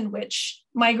ways in which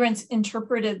migrants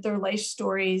interpreted their life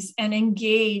stories and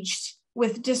engaged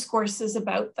with discourses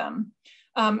about them.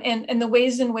 And the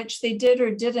ways in which they did or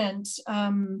didn't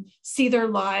see their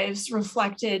lives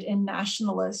reflected in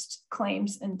nationalist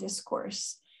claims and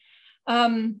discourse.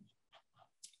 And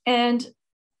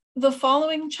the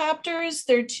following chapters,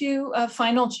 there are 2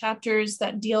 final chapters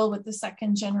that deal with the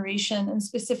second generation and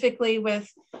specifically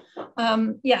with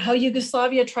how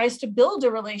Yugoslavia tries to build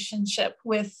a relationship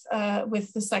with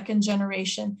the second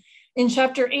generation. In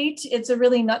chapter 8, it's a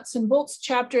really nuts and bolts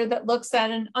chapter that looks at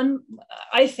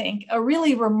I think, a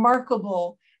really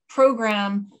remarkable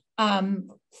program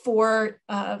for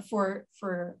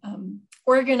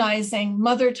organizing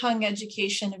mother tongue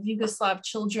education of Yugoslav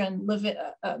children living,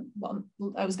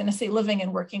 I was going to say living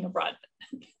and working abroad.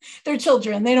 They're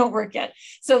children, they don't work yet.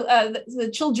 So the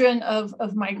children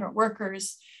of migrant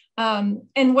workers.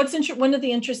 And one of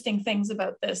the interesting things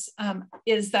about this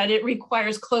is that it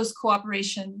requires close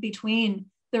cooperation between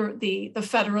the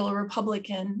federal or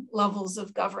Republican levels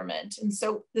of government. And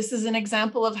so this is an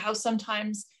example of how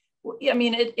sometimes, I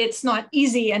mean, it's not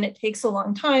easy and it takes a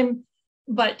long time,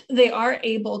 but they are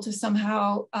able to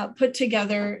somehow put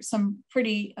together some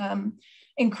pretty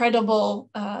incredible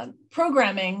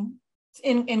programming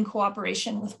in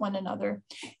cooperation with one another.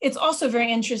 It's also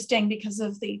very interesting because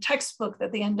of the textbook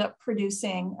that they end up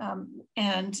producing.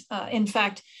 In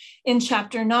fact, in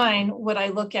chapter 9, what I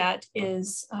look at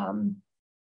is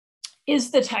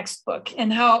the textbook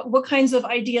and what kinds of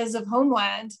ideas of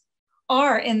homeland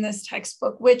are in this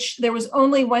textbook, which there was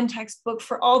only one textbook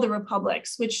for all the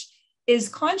republics, which is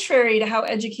contrary to how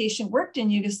education worked in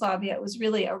Yugoslavia. It was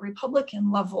really a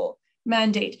Republican level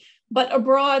mandate. But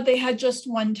abroad, they had just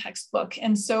one textbook.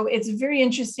 And so it's very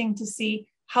interesting to see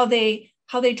how they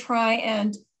try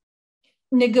and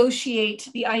negotiate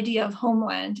the idea of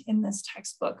homeland in this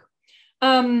textbook.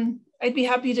 I'd be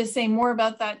happy to say more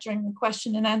about that during the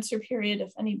question and answer period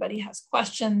if anybody has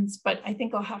questions, but I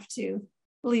think I'll have to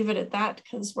leave it at that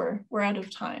because we're out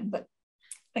of time. But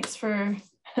thanks for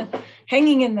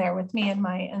hanging in there with me and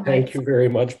my. Thank you very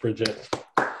much, Brigitte.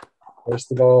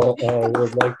 First of all,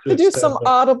 we'd like to do some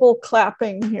audible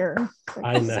clapping here.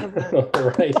 I know,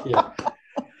 right? Yeah.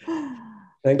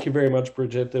 Thank you very much,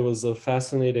 Brigitte. It was a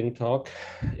fascinating talk,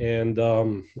 and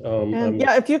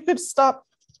yeah, if you could stop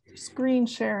screen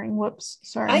sharing. Whoops,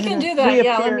 sorry. I can do that.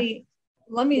 Reappear. Yeah,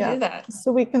 let me do that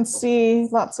so we can see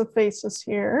lots of faces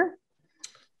here.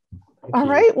 All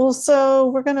right, well, so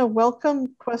we're going to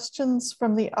welcome questions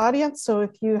from the audience. So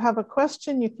if you have a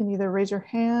question, you can either raise your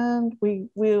hand.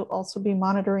 We'll also be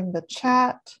monitoring the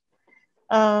chat.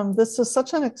 This is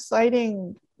such an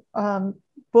exciting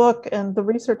book, and the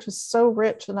research is so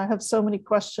rich, and I have so many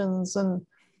questions and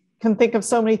can think of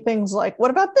so many things like, what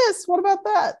about this? What about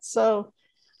that? So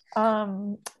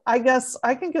I guess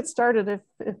I can get started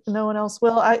if no one else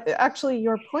will. Actually,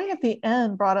 your point at the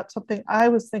end brought up something I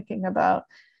was thinking about.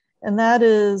 And that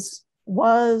is,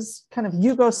 was kind of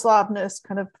Yugoslavness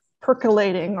kind of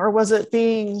percolating, or was it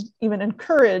being even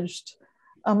encouraged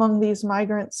among these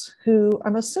migrants who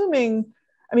I'm assuming,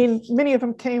 I mean, many of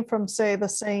them came from, say, the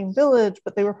same village,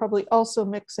 but they were probably also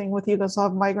mixing with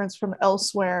Yugoslav migrants from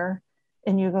elsewhere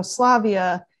in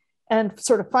Yugoslavia. and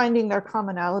sort of finding their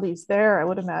commonalities there, I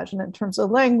would imagine, in terms of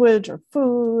language or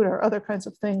food or other kinds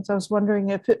of things. I was wondering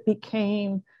if it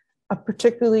became a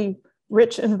particularly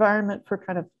rich environment for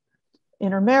kind of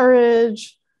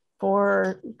intermarriage,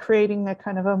 for creating a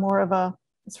kind of a more of a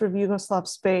sort of Yugoslav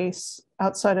space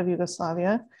outside of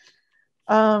Yugoslavia.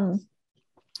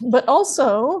 But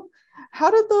also,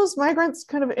 how did those migrants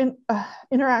kind of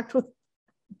interact with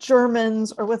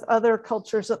Germans or with other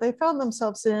cultures that they found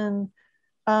themselves in?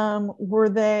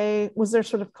 Was there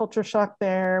sort of culture shock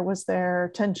there? Was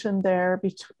there tension there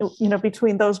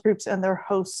between those groups and their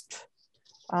host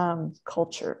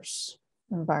cultures,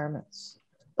 environments?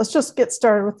 Let's just get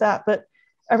started with that. But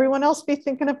everyone else be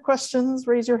thinking of questions,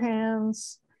 raise your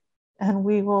hands, and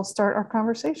we will start our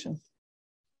conversation.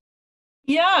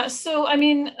 Yeah, so I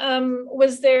mean,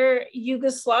 was there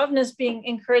Yugoslavness being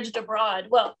encouraged abroad?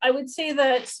 Well, I would say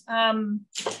that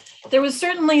there was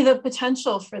certainly the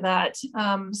potential for that.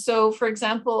 So, for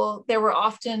example, there were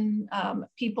often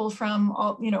people from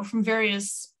from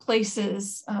various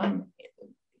places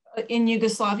in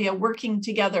Yugoslavia working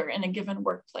together in a given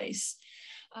workplace,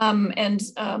 and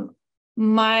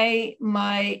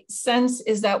my sense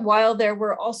is that while there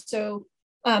were also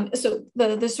so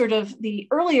the sort of the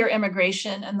earlier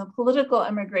immigration and the political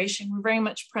immigration were very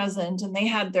much present, and they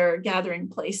had their gathering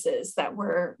places that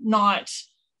were not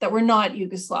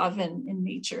Yugoslav in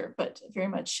nature, but very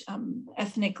much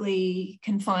ethnically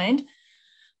confined.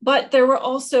 But there were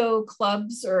also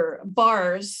clubs or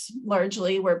bars,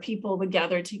 largely, where people would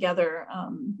gather together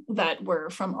that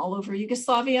were from all over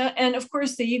Yugoslavia. And of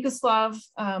course, the Yugoslav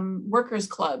workers'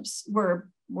 clubs were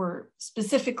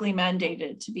specifically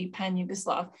mandated to be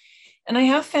pan-Yugoslav. And I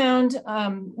have found,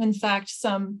 in fact,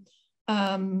 some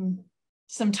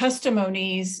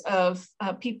testimonies of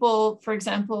people, for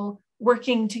example,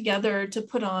 working together to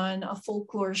put on a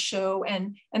folklore show,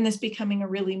 and this becoming a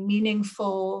really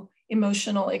meaningful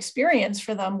emotional experience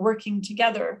for them working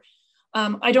together.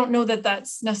 I don't know that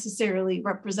that's necessarily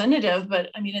representative, but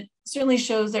I mean, it certainly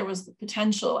shows there was the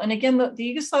potential. And again,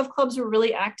 the Yugoslav clubs were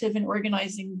really active in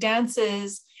organizing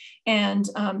dances and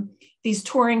these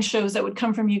touring shows that would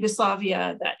come from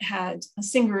Yugoslavia that had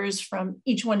singers from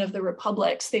each one of the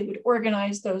republics. They would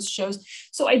organize those shows.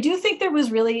 So I do think there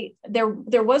was really,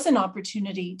 there was an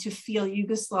opportunity to feel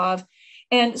Yugoslav.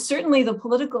 And certainly the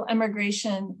political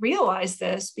immigration realized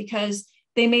this, because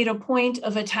they made a point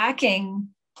of attacking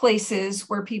places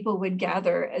where people would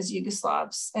gather as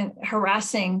Yugoslavs and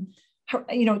harassing,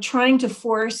 trying to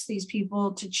force these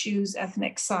people to choose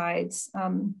ethnic sides.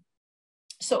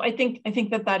 So I think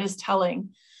that is telling.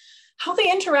 How they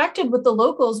interacted with the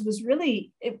locals was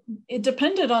really, it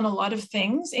depended on a lot of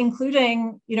things,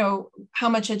 including, how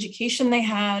much education they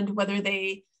had, whether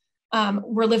they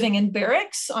were living in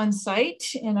barracks on site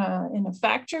in a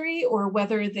factory, or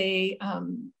whether they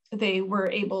were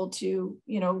able to,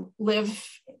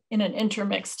 live in an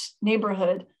intermixed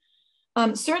neighborhood.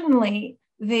 Certainly,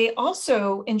 they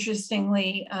also,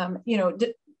 interestingly,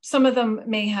 some of them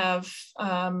may have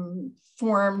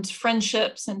formed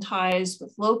friendships and ties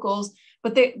with locals,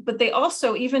 but they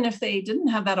also, even if they didn't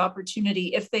have that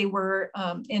opportunity, if they were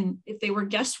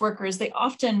guest workers, they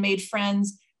often made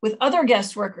friends with other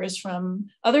guest workers from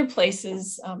other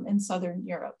places in Southern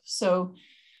Europe. So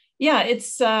yeah,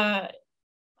 it's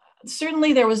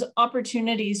certainly there was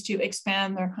opportunities to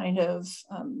expand their kind of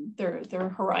their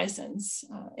horizons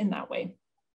in that way.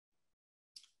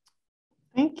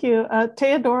 Thank you.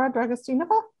 Teodora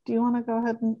Dragostinova, do you want to go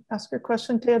ahead and ask your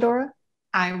question, Teodora?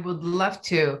 I would love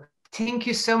to. Thank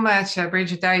you so much,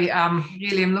 Brigitte. I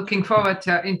really am looking forward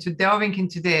into delving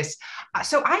into this.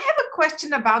 So I have a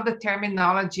question about the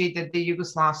terminology that the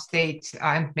Yugoslav state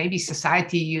and maybe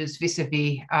society use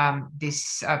vis-a-vis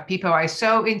these people. I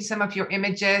saw in some of your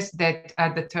images that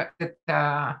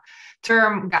the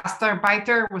term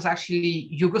Gastarbeiter was actually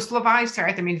Yugoslavized,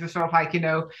 right? I mean, it was sort of like,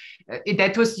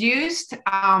 that was used.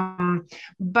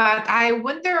 But I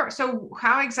wonder, so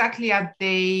how exactly are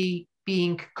they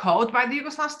being called by the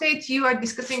Yugoslav state? You are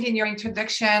discussing in your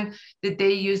introduction that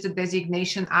they use the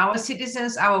designation our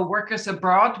citizens, our workers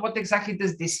abroad. What exactly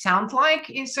does this sound like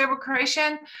in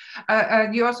Serbo-Croatian?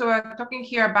 You also are talking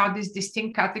here about this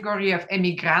distinct category of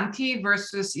emigranti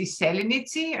versus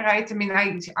iseljenici, right? I mean,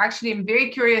 I actually am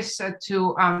very curious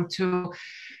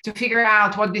to figure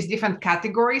out what these different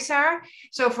categories are.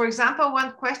 So for example,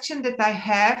 one question that I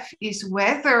have is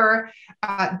whether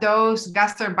those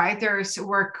gastarbeiters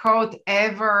were called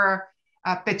ever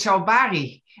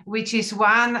pečalbari, which is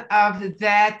one of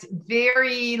that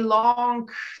very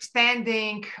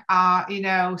long-standing,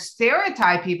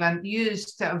 stereotype even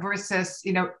used versus,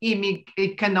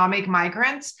 economic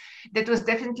migrants. That was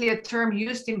definitely a term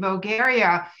used in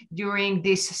Bulgaria during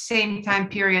this same time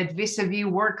period, vis-a-vis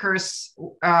workers,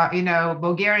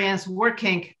 Bulgarians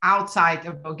working outside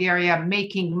of Bulgaria,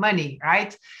 making money,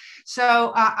 right?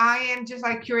 So I am just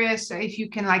curious if you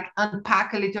can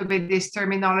unpack a little bit this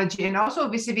terminology, and also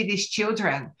vis-a-vis these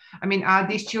children. I mean, are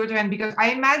these children, because I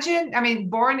imagine,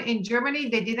 born in Germany,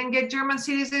 they didn't get German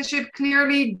citizenship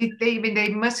clearly. They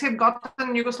must have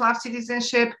gotten Yugoslav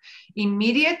citizenship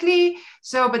immediately.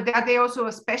 So, but are they also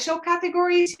a special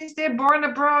category since they're born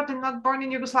abroad and not born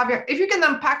in Yugoslavia? If you can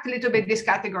unpack a little bit these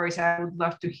categories, I would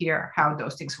love to hear how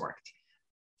those things worked.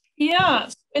 Yeah,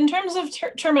 in terms of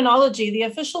terminology, the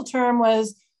official term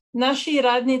was naši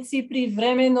radnici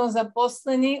privremeno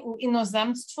zaposleni u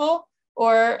inozemstvo,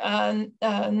 or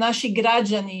naši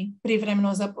građani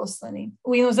privremeno zaposleni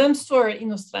u inozemstvo or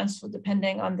inostranstvo,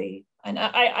 depending on the, and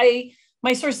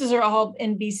my sources are all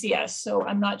in BCS, so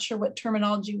I'm not sure what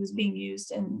terminology was being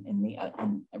used in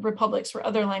the republics where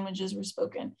other languages were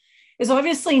spoken. It's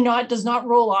obviously does not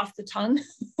roll off the tongue.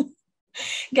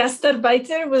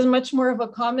 Gastarbeiter was much more of a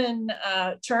common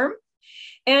term.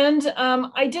 And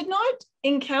I did not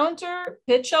encounter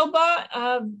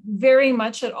Pichelba very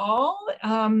much at all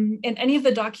in any of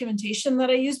the documentation that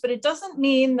I used, but it doesn't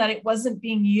mean that it wasn't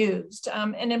being used.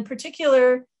 And in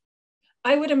particular,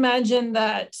 I would imagine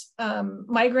that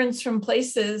migrants from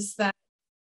places that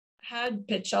had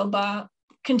Pichelba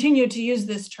continued to use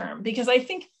this term, because I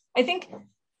think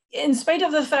in spite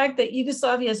of the fact that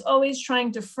Yugoslavia is always trying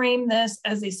to frame this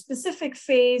as a specific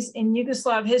phase in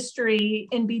Yugoslav history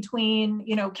in between,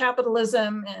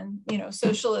 capitalism and,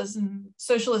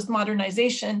 socialist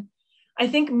modernization, I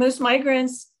think most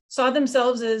migrants saw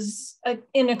themselves as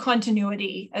in a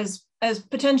continuity, as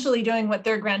potentially doing what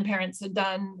their grandparents had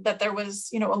done, that there was,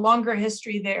 a longer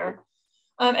history there.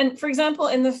 And for example,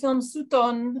 in the film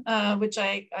Suton, which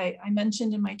I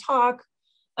mentioned in my talk,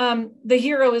 the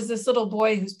hero is this little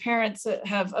boy whose parents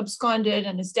have absconded,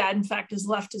 and his dad, in fact, has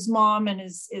left his mom and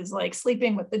is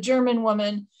sleeping with the German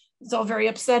woman. It's all very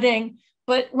upsetting.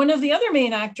 But one of the other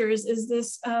main actors is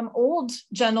this old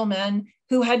gentleman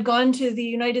who had gone to the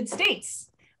United States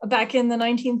back in the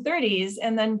 1930s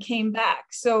and then came back.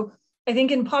 So I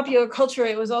think in popular culture,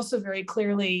 it was also very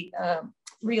clearly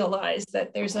realized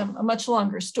that there's a much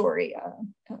longer story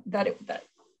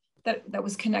that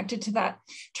was connected to that.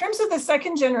 In terms of the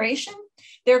second generation,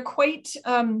 they're quite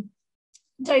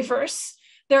diverse.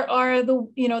 There are the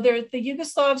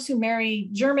Yugoslavs who marry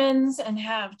Germans and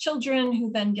have children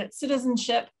who then get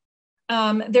citizenship.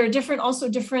 There are also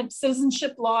different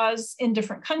citizenship laws in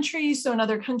different countries. So in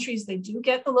other countries, they do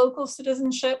get the local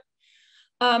citizenship.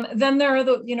 Then there are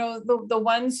the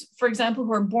ones, for example,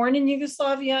 who are born in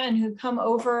Yugoslavia and who come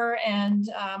over and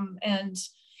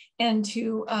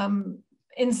who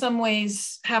in some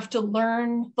ways have to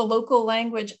learn the local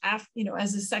language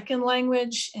as a second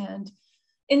language. And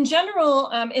in general,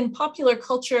 in popular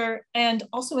culture and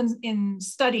also in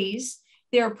studies,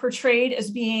 they are portrayed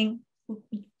as being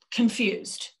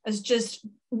confused, as just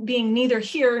being neither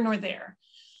here nor there.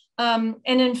 And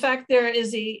in fact, there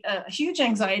is a huge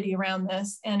anxiety around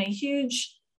this and a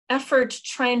huge effort to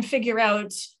try and figure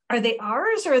out, are they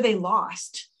ours or are they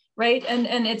lost? Right,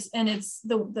 and it's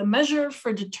the measure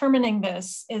for determining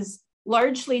this is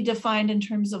largely defined in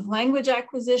terms of language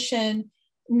acquisition,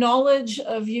 knowledge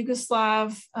of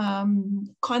Yugoslav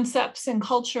concepts and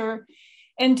culture,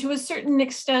 and to a certain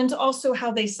extent also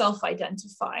how they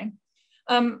self-identify.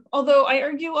 Although I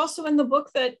argue also in the book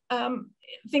that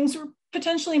things were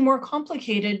potentially more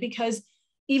complicated, because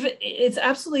it's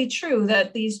absolutely true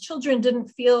that these children didn't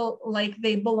feel like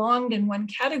they belonged in one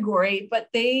category, but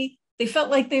they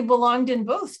felt like they belonged in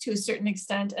both to a certain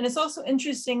extent. And it's also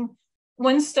interesting,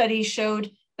 one study showed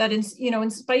that in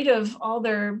spite of all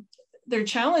their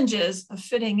challenges of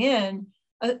fitting in,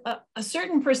 a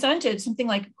certain percentage, something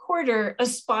like a quarter,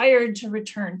 aspired to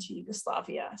return to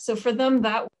Yugoslavia. So for them,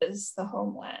 that was the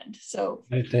homeland. So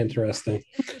it's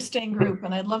interesting group,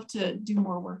 and I'd love to do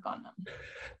more work on them.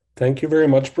 Thank you very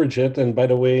much, Brigitte. And by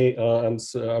the way,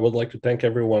 I would like to thank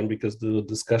everyone because the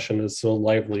discussion is so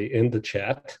lively in the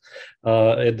chat.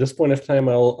 At this point of time,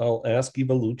 I'll ask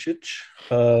Iva Lucic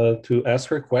to ask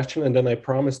her question, and then I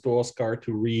promise to Oscar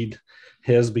to read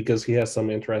his, because he has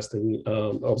some interesting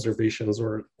observations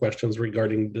or questions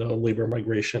regarding the labor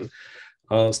migration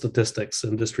statistics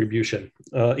and distribution.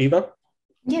 Iva?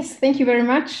 Yes, thank you very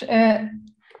much.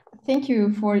 Thank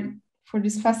you for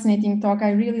this fascinating talk.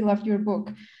 I really loved your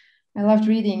book. I loved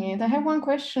reading it. I have one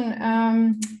question.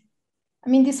 I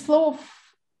mean, this flow of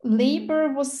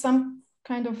labor was some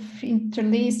kind of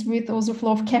interlaced with also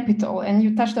flow of capital, and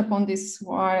you touched upon this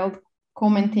while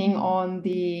commenting on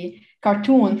the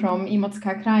cartoon from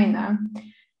Imotska Krajina.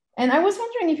 And I was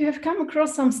wondering if you have come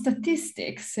across some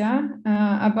statistics,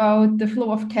 about the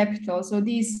flow of capital. So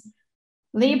these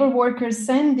labor workers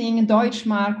sending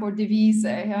Deutschmark or Devise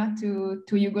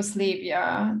to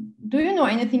Yugoslavia. Do you know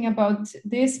anything about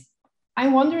this?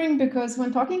 I'm wondering because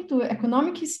when talking to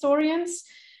economic historians,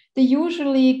 they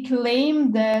usually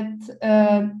claim that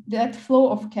that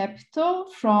flow of capital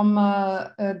from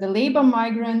the labor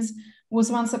migrants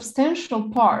was one substantial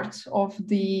part of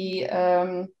the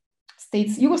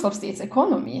Yugoslav state's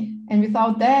economy. And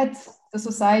without that, the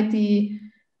society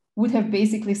would have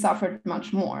basically suffered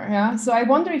much more. Yeah? So I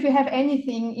wonder if you have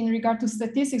anything in regard to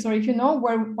statistics, or if you know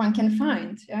where one can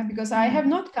find, because I have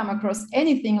not come across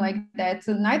anything like that,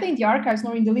 neither in the archives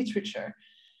nor in the literature.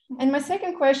 And my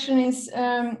second question is,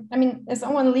 I mean, as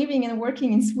someone living and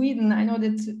working in Sweden, I know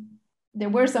that there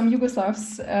were some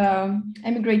Yugoslavs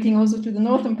emigrating also to the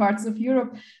northern parts of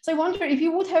Europe. So I wonder if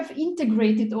you would have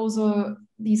integrated also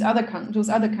those other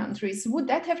countries, would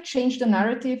that have changed the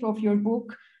narrative of your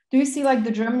book? Do you see like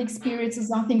the German experience as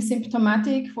something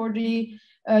symptomatic for the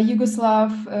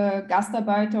Yugoslav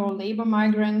Gastarbeiter or labor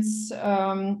migrants?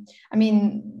 I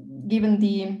mean, given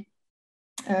the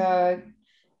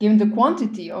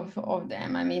quantity of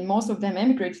them, I mean, most of them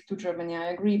emigrated to Germany, I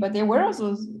agree, but there were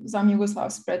also some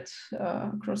Yugoslavs spread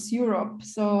across Europe.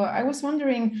 So I was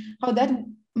wondering how that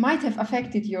might have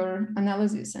affected your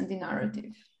analysis and the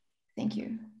narrative. Thank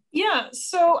you. Yeah,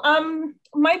 so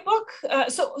my book,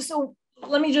 so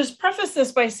let me just preface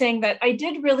this by saying that I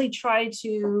did really try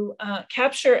to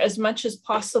capture as much as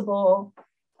possible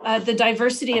the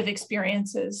diversity of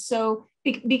experiences. So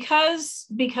because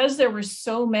there were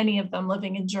so many of them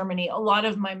living in Germany, a lot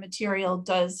of my material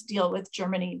does deal with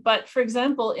Germany. But for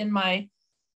example, in my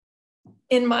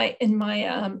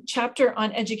chapter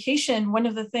on education, one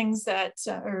of the things that,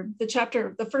 or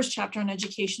the first chapter on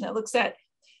education that looks at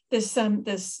this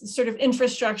sort of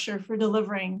infrastructure for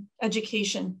delivering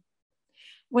education.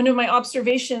 One of my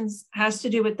observations has to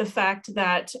do with the fact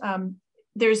that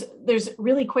there's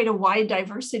really quite a wide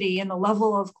diversity in the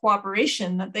level of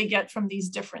cooperation that they get from these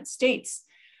different states.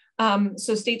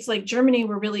 So states like Germany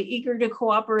were really eager to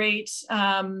cooperate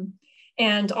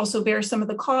and also bear some of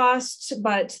the cost,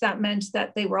 but that meant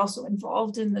that they were also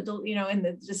involved in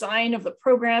the design of the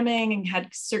programming and had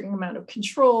a certain amount of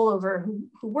control over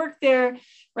who worked there,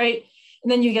 right?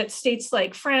 And then you get states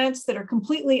like France that are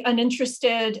completely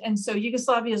uninterested. And so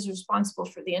Yugoslavia is responsible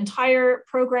for the entire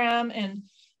program. And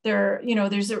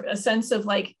there's a sense of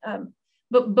like,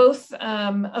 but both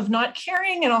of not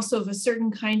caring and also of a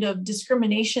certain kind of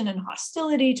discrimination and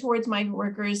hostility towards migrant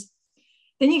workers.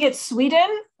 Then you get Sweden,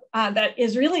 that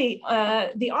is really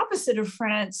the opposite of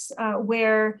France,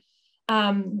 where,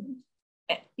 there's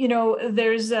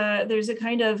a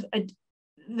kind of,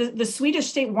 the Swedish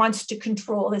state wants to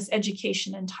control this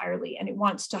education entirely, and it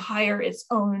wants to hire its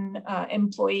own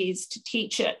employees to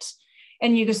teach it.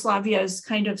 And Yugoslavia is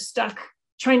kind of stuck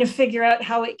trying to figure out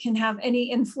how it can have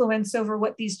any influence over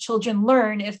what these children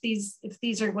learn if these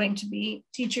are going to be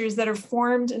teachers that are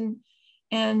formed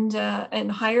and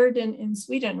hired in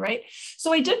Sweden, right?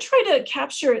 So I did try to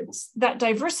capture that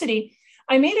diversity.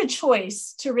 I made a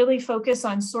choice to really focus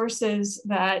on sources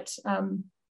that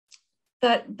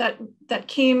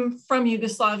came from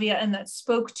Yugoslavia and that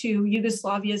spoke to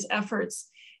Yugoslavia's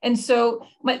efforts. And so,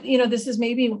 this is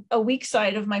maybe a weak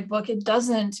side of my book. It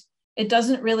doesn't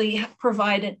really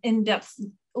provide an in-depth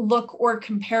look or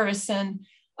comparison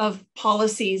of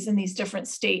policies in these different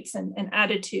states and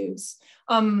attitudes.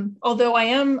 Although I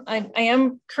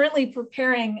am currently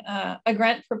preparing a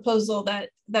grant proposal that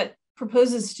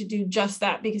proposes to do just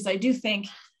that, because I do think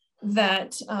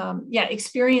that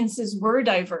experiences were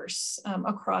diverse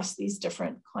across these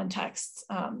different contexts.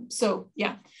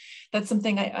 That's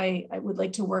something I would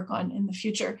like to work on in the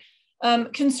future.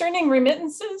 Concerning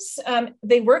remittances,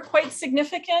 they were quite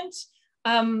significant.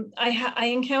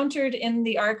 I encountered in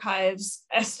the archives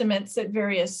estimates at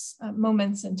various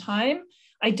moments in time.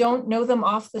 I don't know them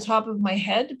off the top of my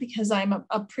head because I'm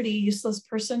a pretty useless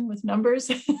person with numbers.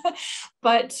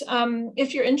 But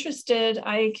if you're interested,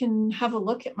 I can have a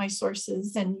look at my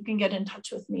sources and you can get in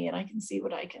touch with me and I can see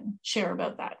what I can share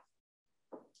about that.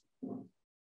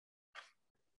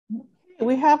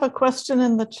 We have a question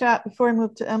in the chat before I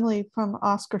move to Emily from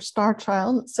Oscar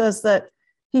Starchild. It says that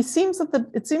it seems that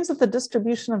the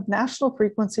distribution of national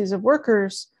frequencies of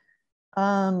workers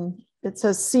it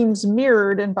says seems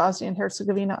mirrored in Bosnia and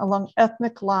Herzegovina along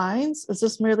ethnic lines. Is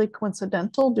this merely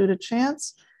coincidental due to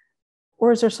chance,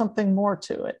 or is there something more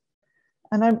to it?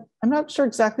 And I'm not sure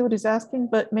exactly what he's asking,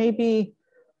 but maybe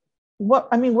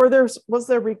was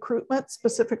there recruitment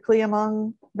specifically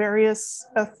among various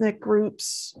ethnic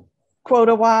groups,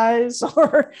 quota wise,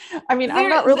 or I'm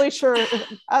not really sure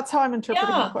if that's how I'm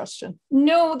interpreting the question.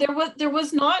 No, there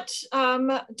was not,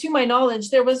 to my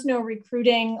knowledge, there was no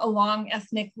recruiting along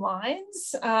ethnic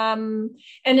lines. And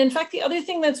in fact, the other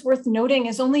thing that's worth noting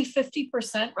is only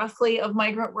 50% roughly of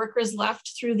migrant workers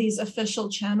left through these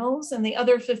official channels, and the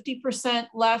other 50%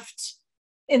 left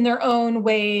in their own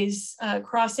ways,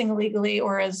 crossing illegally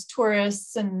or as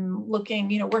tourists and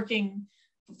looking, working,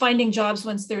 finding jobs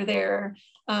once they're there.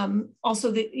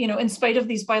 Also, in spite of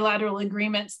these bilateral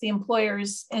agreements, the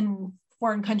employers in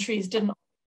foreign countries didn't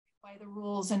apply the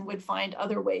rules and would find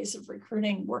other ways of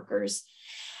recruiting workers.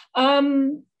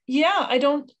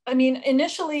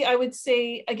 Initially I would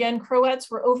say, again,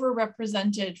 Croats were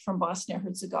overrepresented from Bosnia and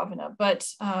Herzegovina, but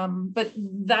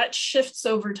that shifts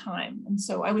over time. And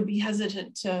so I would be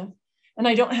hesitant to, and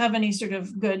I don't have any sort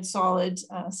of good, solid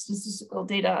statistical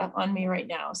data on me right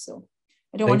now. So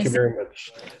I don't want to. Thank you very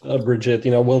much, Brigitte.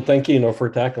 Well, thank you, for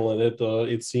tackling it.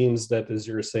 It seems that, as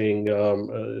you're saying,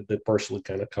 that partially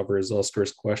kind of covers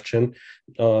Oscar's question,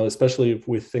 especially if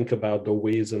we think about the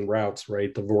ways and routes,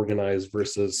 right, of organized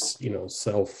versus,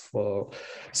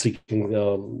 self-seeking,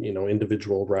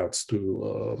 individual routes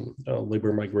to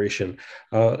labor migration.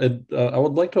 I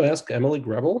would like to ask Emily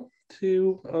Grevel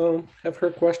to have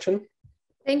her question.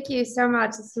 Thank you so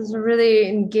much. This was a really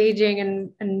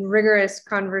engaging and rigorous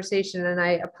conversation, and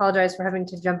I apologize for having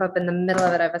to jump up in the middle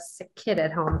of it. I have a sick kid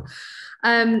at home.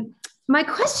 My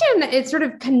question, it sort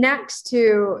of connects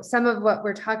to some of what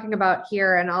we're talking about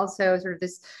here, and also sort of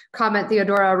this comment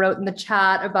Theodora wrote in the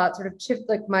chat about sort of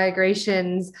shift-like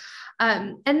migrations.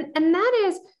 And that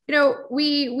is,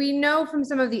 we know from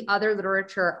some of the other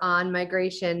literature on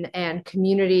migration and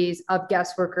communities of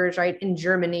guest workers, right, in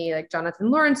Germany, like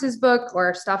Jonathan Lawrence's book,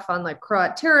 or stuff on like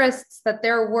Croat terrorists, that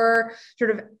there were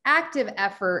sort of active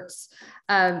efforts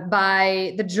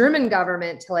by the German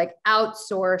government to like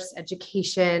outsource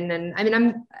education. And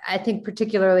I think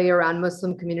particularly around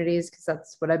Muslim communities, because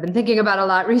that's what I've been thinking about a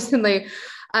lot recently.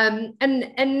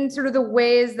 And sort of the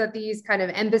ways that these kind of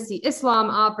embassy Islam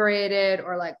operated,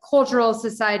 or like cultural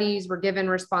societies were given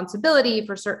responsibility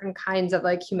for certain kinds of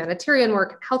like humanitarian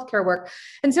work and healthcare work.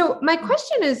 And so my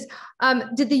question is,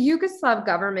 did the Yugoslav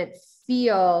government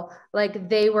feel like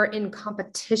they were in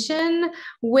competition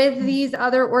with these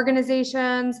other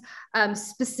organizations,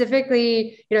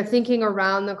 specifically, thinking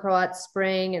around the Croat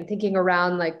Spring and thinking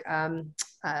around like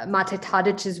Mate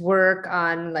Tadic's work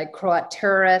on like Croat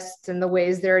terrorists and the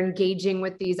ways they're engaging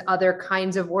with these other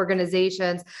kinds of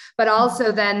organizations, but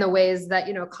also then the ways that,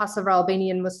 Kosovo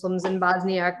Albanian Muslims and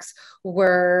Bosniaks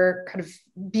were kind of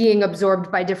being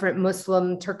absorbed by different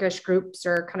Muslim Turkish groups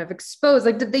or kind of exposed.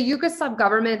 Like, did the Yugoslav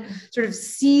government sort of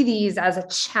see these as a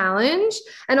challenge?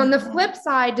 And on the flip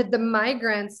side, did the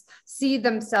migrants see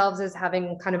themselves as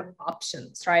having kind of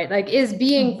options, right? Like, is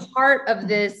being part of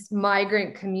this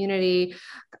migrant community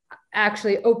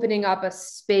actually opening up a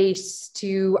space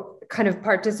to kind of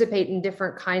participate in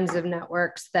different kinds of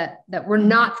networks that were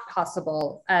not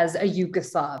possible as a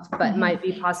Yugoslav, but might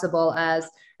be possible as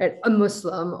a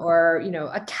Muslim or,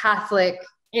 a Catholic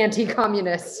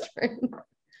anti-communist?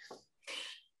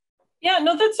 Yeah,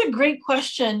 no, that's a great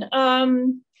question.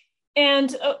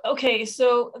 Okay,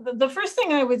 so the first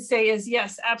thing I would say is,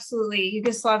 yes, absolutely.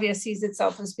 Yugoslavia sees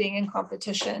itself as being in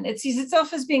competition. It sees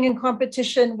itself as being in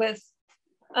competition with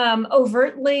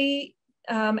overtly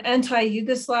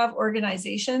anti-Yugoslav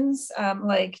organizations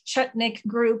like Chetnik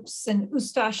groups and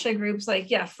Ustasha groups,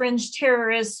 like, fringe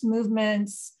terrorist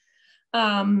movements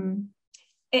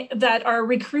that are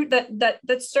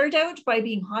that start out by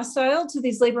being hostile to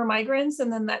these labor migrants,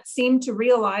 and then that seem to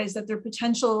realize that they're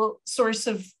potential source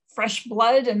of fresh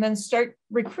blood and then start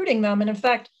recruiting them. And in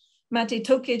fact, Mate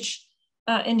Tokic,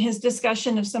 in his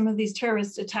discussion of some of these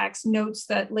terrorist attacks, notes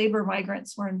that labor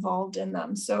migrants were involved in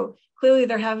them. So clearly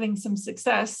they're having some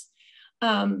success.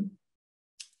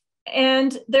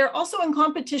 And they're also in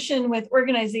competition with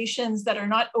organizations that are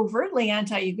not overtly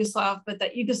anti-Yugoslav, but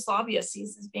that Yugoslavia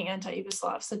sees as being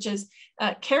anti-Yugoslav, such as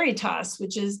Caritas,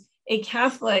 which is a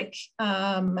Catholic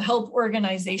help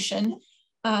organization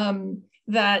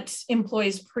that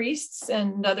employs priests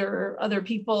and other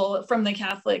people from the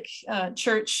Catholic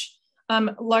Church,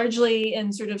 largely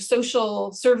in sort of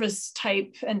social service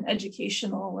type and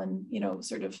educational and,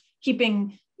 sort of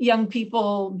keeping young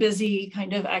people busy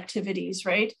kind of activities,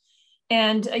 right?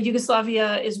 And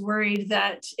Yugoslavia is worried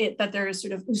that there is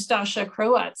sort of Ustasha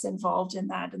Croats involved in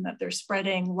that, and that they're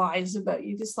spreading lies about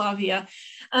Yugoslavia.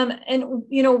 And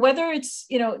whether it's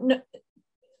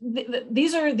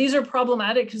these are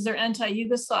problematic because they're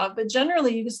anti-Yugoslav, but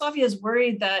generally Yugoslavia is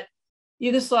worried that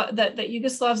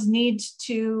Yugoslavs need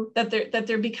to that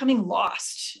they're becoming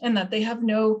lost and that they have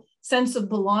no sense of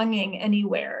belonging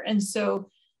anywhere. And so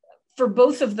for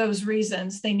both of those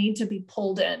reasons, they need to be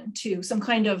pulled into some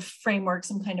kind of framework,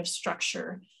 some kind of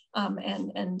structure,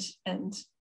 and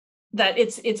that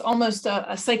it's almost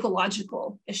a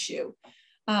psychological issue.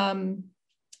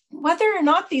 Whether or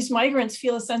not these migrants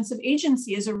feel a sense of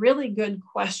agency is a really good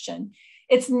question.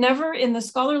 It's never in the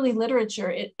scholarly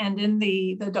literature and in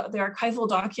the archival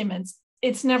documents,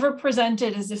 it's never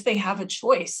presented as if they have a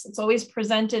choice. It's always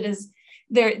presented as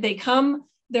they come,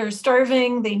 they're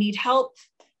starving, they need help.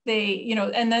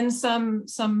 And then some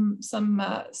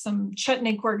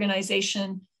Chetnik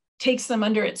organization takes them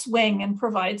under its wing and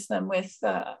provides them with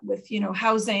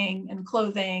housing and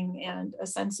clothing and a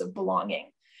sense of belonging.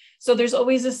 So there's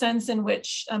always a sense in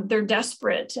which they're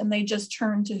desperate and they just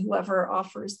turn to whoever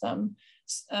offers them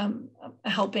a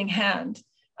helping hand.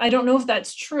 I don't know if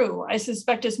that's true. I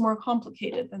suspect it's more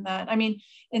complicated than that. I mean,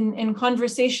 in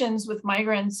conversations with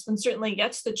migrants, one certainly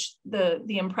gets the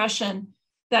impression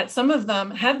that some of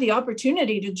them had the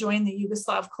opportunity to join the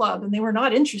Yugoslav club and they were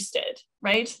not interested,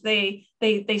 right? They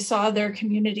saw their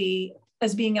community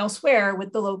as being elsewhere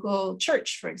with the local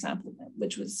church, for example,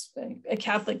 which was a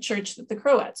Catholic church that the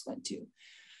Croats went to.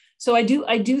 So I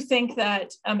do think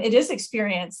that it is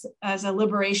experienced as a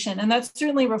liberation, and that's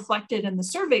certainly reflected in the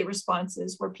survey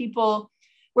responses where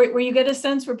you get a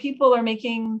sense where people are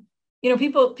making,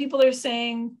 people are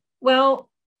saying, well,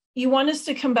 you want us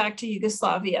to come back to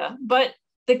Yugoslavia, but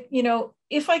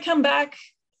if I come back,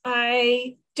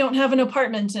 I don't have an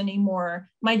apartment anymore.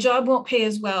 My job won't pay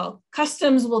as well.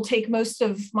 Customs will take most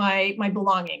of my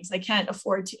belongings. I can't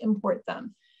afford to import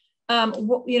them.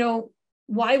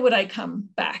 Why would I come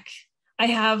back? I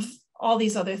have all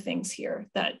these other things here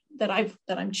that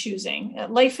I'm choosing.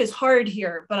 Life is hard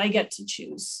here, but I get to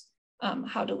choose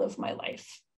how to live my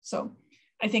life. So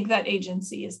I think that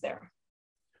agency is there.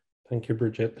 Thank you,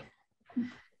 Brigitte.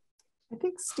 I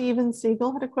think Stephen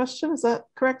Siegel had a question. Is that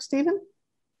correct, Stephen?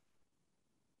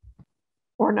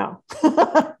 Or no?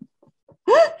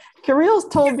 Kyril's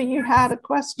told me you had a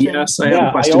question. Yes, I have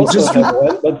a question. I also have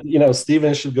one, but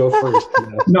Stephen should go first.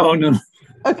 No.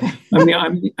 Okay. I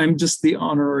mean, I'm just the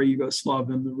honorary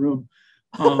Yugoslav in the room.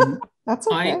 That's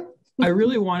okay. I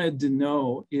really wanted to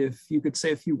know if you could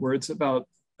say a few words about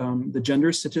the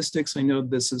gender statistics. I know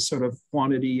this is sort of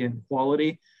quantity and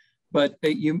quality, but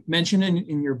you mentioned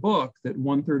in your book that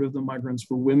 1/3 of the migrants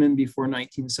were women before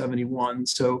 1971.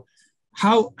 So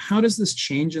how does this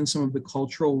change in some of the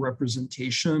cultural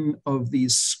representation of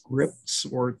these scripts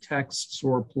or texts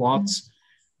or plots,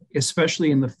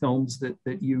 especially in the films that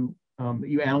you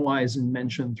analyze and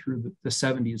mention through the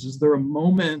 70s? Is there a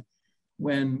moment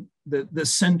when the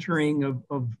centering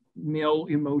of male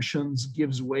emotions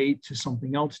gives way to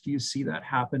something else? Do you see that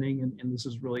happening? And this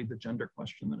is really the gender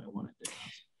question that I wanted to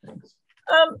ask. Thanks.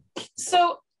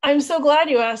 So I'm so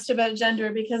glad you asked about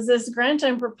gender, because this grant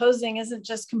I'm proposing isn't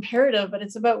just comparative, but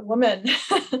it's about women.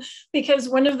 Because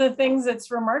one of the things that's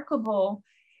remarkable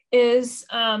is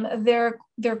their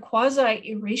quasi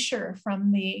erasure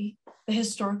from the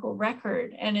historical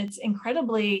record. And it's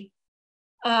incredibly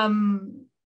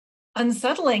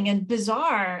unsettling and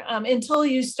bizarre until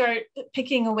you start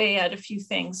picking away at a few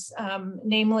things,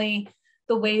 namely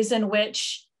the ways in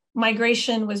which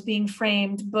migration was being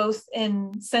framed both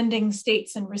in sending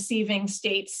states and receiving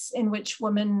states, in which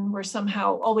women were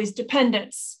somehow always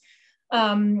dependents.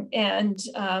 And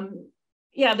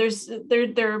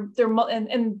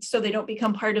so they don't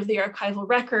become part of the archival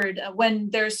record. When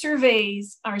their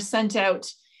surveys are sent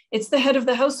out, it's the head of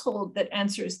the household that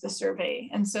answers the survey.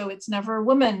 And so it's never a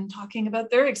woman talking about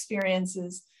their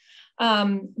experiences.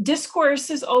 Discourse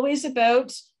is always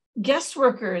about guest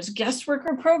workers. Guest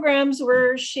worker programs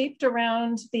were shaped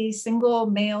around the single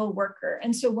male worker.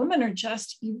 And so women are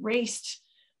just erased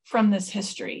from this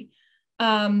history.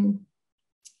 And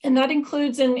that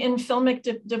includes in filmic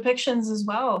depictions as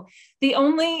well. The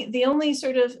only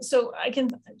sort of, so I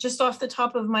can, just off the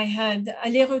top of my head,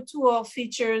 Aller Retour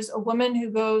features a woman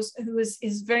who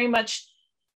is very much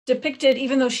depicted,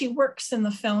 even though she works in the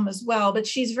film as well, but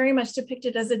she's very much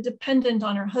depicted as a dependent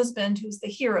on her husband, who's the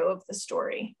hero of the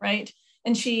story, right?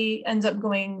 And she ends up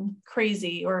going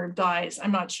crazy or dies.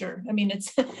 I'm not sure. I mean,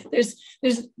 it's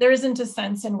there isn't a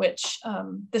sense in which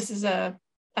this is a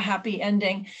happy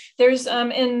ending. There's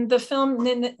in the film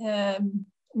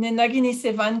Ne nagini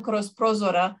se van kroz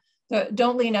prozora,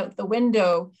 don't lean out the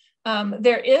window.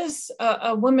 There is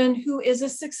a woman who is a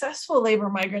successful labor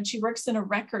migrant. She works in a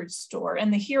record store,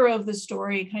 and the hero of the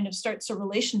story kind of starts a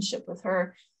relationship with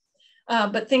her.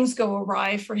 But things go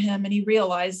awry for him, and he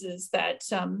realizes that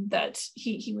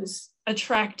he was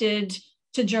attracted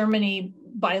to Germany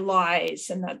by lies,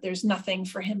 and that there's nothing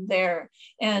for him there.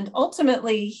 And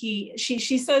ultimately, she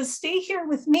says, "Stay here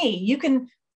with me.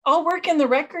 I'll work in the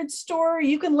record store.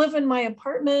 You can live in my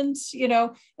apartment, you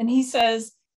know." And he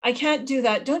says, "I can't do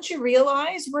that. Don't you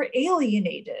realize we're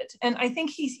alienated?" And I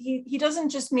think he doesn't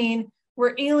just mean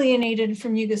we're alienated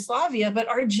from Yugoslavia, but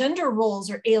our gender roles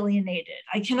are alienated.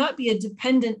 I cannot be a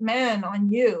dependent man on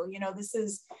you. You know, this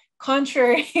is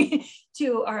contrary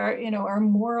to our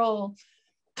moral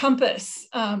compass.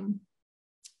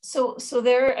 So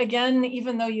there again,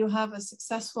 even though you have a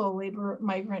successful labor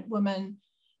migrant woman,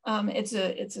 it's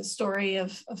a story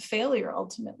of failure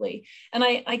ultimately. And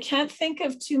I can't think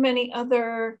of too many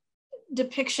other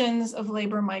depictions of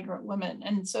labor migrant women.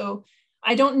 And so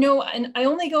I don't know, and I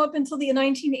only go up until the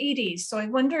 1980s. So I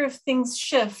wonder if things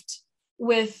shift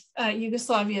with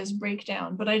Yugoslavia's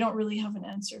breakdown, but I don't really have an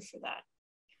answer for that.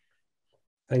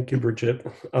 Thank you, Brigitte.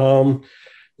 I'm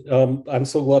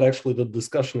so glad actually the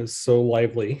discussion is so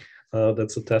lively.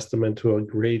 That's a testament to a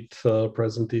great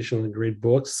presentation and great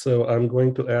books. So I'm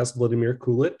going to ask Vladimir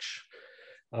Kulic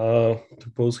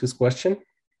to pose his question.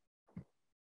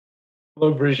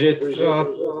 Hello, Brigitte.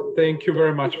 Thank you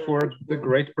very much for the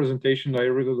great presentation. I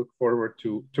really look forward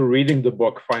to reading the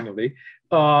book finally.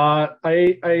 I'm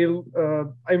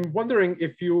wondering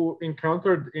if you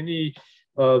encountered any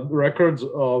records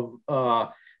of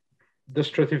the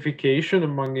stratification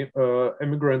among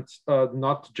immigrants,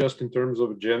 not just in terms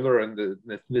of gender and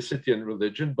ethnicity and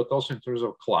religion, but also in terms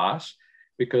of class,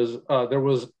 because there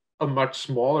was a much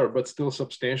smaller but still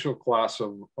substantial class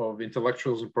of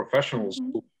intellectuals and professionals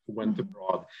who went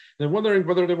abroad. And I'm wondering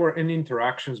whether there were any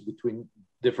interactions between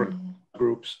different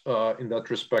groups in that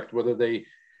respect, whether they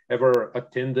ever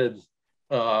attended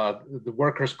the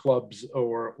workers' clubs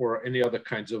or any other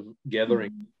kinds of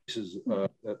gathering places,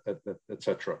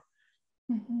 etc.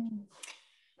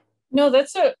 No,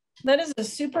 that is a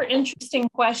super interesting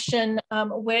question,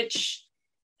 which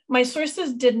my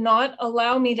sources did not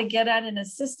allow me to get at in a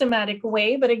systematic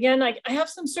way. But again, I have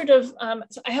some sort of,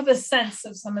 I have a sense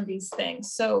of some of these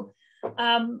things. So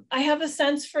I have a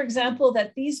sense, for example,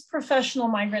 that these professional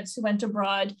migrants who went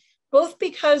abroad, both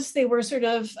because they were sort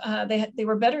of, they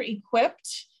were better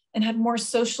equipped and had more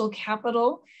social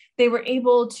capital, they were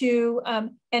able to,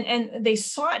 and they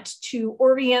sought to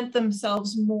orient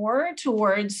themselves more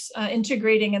towards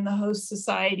integrating in the host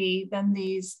society than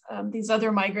these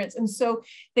other migrants. And so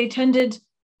they tended,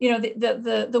 you know,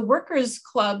 the workers'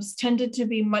 clubs tended to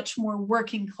be much more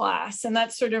working class. And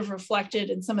that's sort of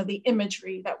reflected in some of the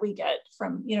imagery that we get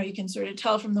from, you know, you can sort of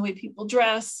tell from the way people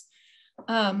dress,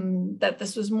 that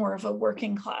this was more of a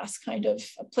working class kind of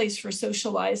a place for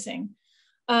socializing.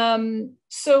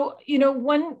 So, you know,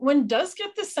 one does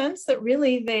get the sense that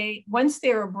really once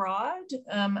they're abroad,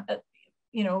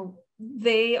 you know,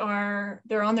 they're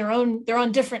on their own, they're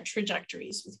on different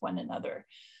trajectories with one another,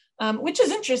 which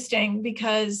is interesting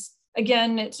because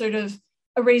again, it sort of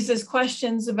raises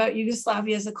questions about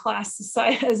Yugoslavia as a class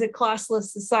society, as a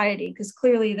classless society, because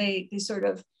clearly they sort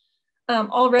of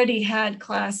already had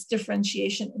class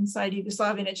differentiation inside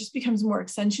Yugoslavia, and it just becomes more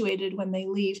accentuated when they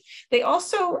leave. They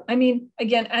also, I mean,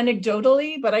 again,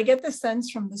 anecdotally, but I get the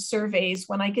sense from the surveys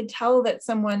when I could tell that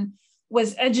someone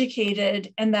was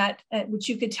educated, and that, which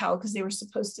you could tell because they were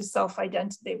supposed to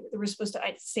self-identify, they were supposed to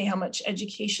say how much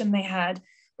education they had,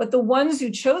 but the ones who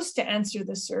chose to answer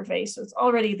the survey, so it's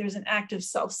already, there's an active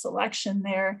self-selection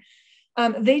there,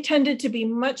 they tended to be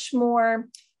much more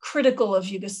critical of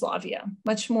Yugoslavia,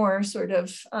 much more sort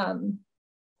of,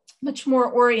 much more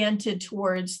oriented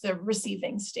towards the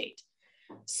receiving state.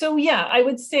 So yeah, I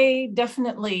would say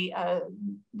definitely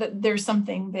that there's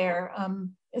something there.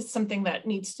 It's something that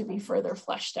needs to be further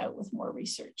fleshed out with more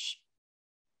research.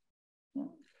 Yeah.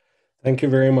 Thank you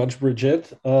very much,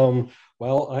 Brigitte.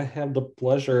 Well, I have the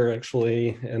pleasure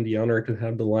actually and the honor to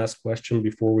have the last question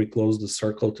before we close the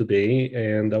circle today.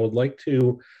 And I would like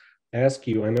to ask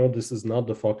you, I know this is not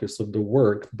the focus of the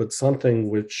work, but something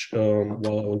which,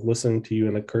 while I was listening to you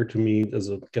and occurred to me as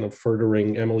a kind of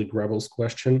furthering Emily Grebel's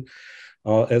question,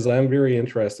 as I'm very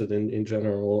interested in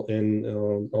general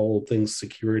in all things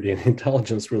security and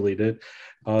intelligence related,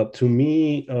 to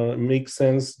me, it makes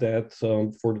sense that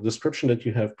for the description that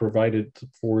you have provided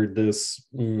for this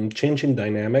changing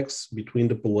dynamics between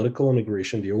the political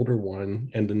immigration, the older one,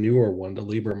 and the newer one, the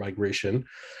labor migration,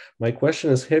 my question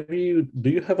is, do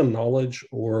you have a knowledge,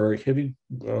 or have you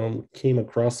came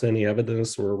across any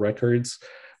evidence or records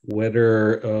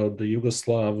whether the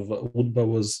Yugoslav UDBA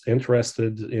was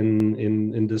interested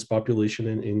in this population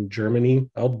in Germany?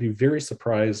 I would be very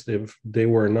surprised if they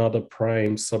were not a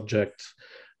prime subject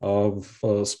of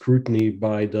scrutiny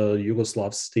by the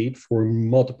Yugoslav state for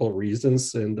multiple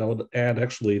reasons. And I would add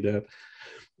actually that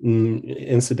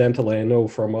incidentally, I know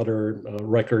from other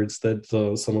records that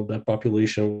some of that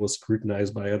population was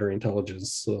scrutinized by other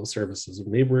intelligence services of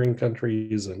neighboring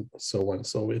countries and so on.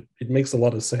 So it makes a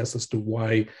lot of sense as to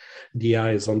why the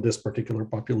eyes on this particular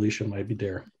population might be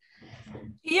there.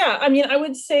 Yeah, I mean, I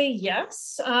would say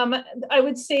yes. I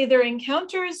would say their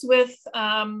encounters with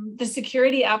the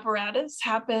security apparatus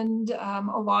happened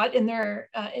a lot in their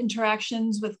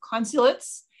interactions with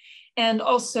consulates, and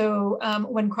also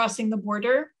when crossing the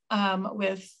border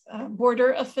with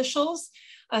border officials.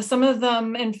 Some of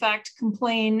them, in fact,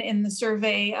 complain in the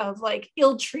survey of like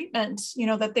ill treatment, you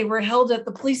know, that they were held at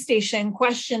the police station,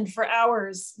 questioned for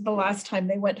hours the last time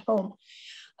they went home.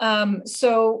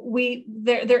 So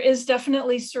there is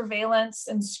definitely surveillance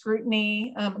and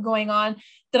scrutiny going on.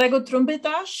 Drago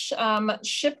Trumbetash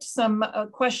shipped some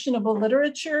questionable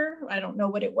literature. I don't know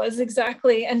what it was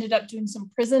exactly, ended up doing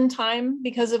some prison time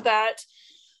because of that.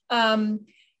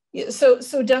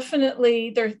 So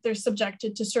definitely they're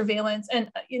subjected to surveillance. And,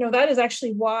 you know, that is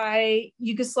actually why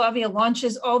Yugoslavia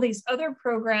launches all these other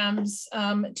programs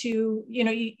to, you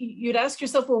know, you'd ask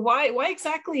yourself, well, why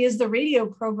exactly is the radio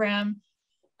program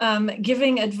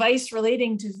giving advice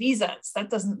relating to visas?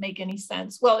 That doesn't make any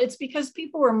sense. Well, it's because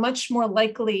people were much more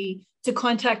likely to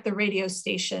contact the radio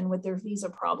station with their visa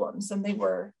problems than they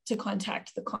were to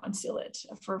contact the consulate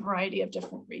for a variety of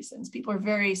different reasons. People are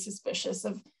very suspicious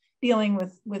of dealing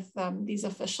with these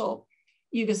official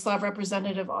Yugoslav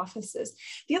representative offices.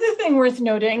 The other thing worth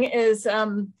noting is,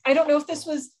 I don't know if this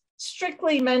was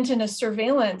strictly meant in a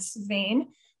surveillance vein,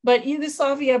 but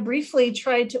Yugoslavia briefly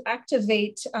tried to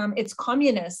activate its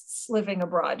communists living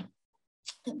abroad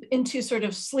into sort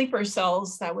of sleeper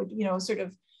cells that would, you know, sort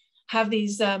of have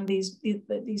these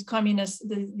communists,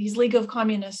 these League of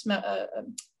Communists,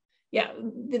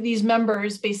 these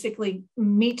members basically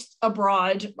meet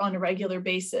abroad on a regular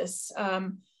basis.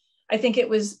 I think it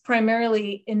was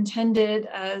primarily intended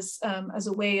as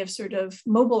a way of sort of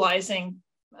mobilizing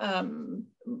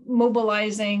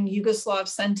Yugoslav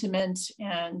sentiment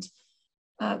and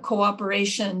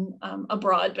cooperation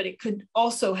abroad, but it could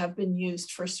also have been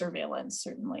used for surveillance,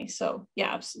 certainly. So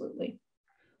yeah, absolutely.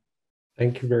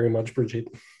 Thank you very much, Brigitte.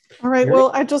 All right,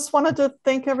 well, I just wanted to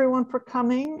thank everyone for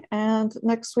coming. And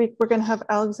next week, we're going to have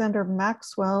Alexander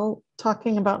Maxwell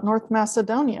talking about North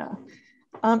Macedonia.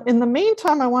 In the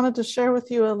meantime, I wanted to share with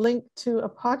you a link to a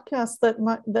podcast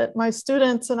that my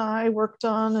students and I worked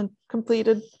on and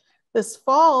completed this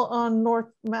fall on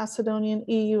North Macedonian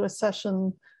EU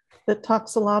accession, that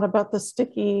talks a lot about the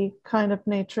sticky kind of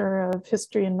nature of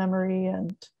history and memory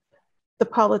and the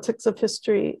politics of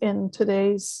history in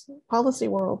today's policy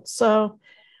world. So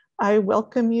I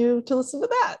welcome you to listen to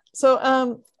that.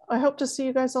 So I hope to see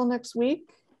you guys all next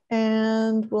week,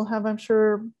 and we'll have, I'm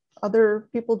sure, other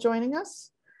people joining us.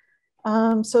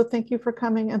 So thank you for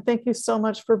coming, and thank you so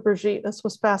much for Brigitte. This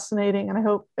was fascinating, and I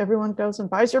hope everyone goes and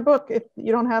buys your book if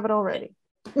you don't have it already.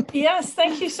 Yes,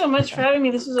 thank you so much for having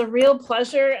me. This was a real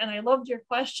pleasure, and I loved your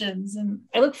questions, and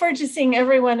I look forward to seeing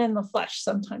everyone in the flesh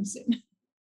sometime soon.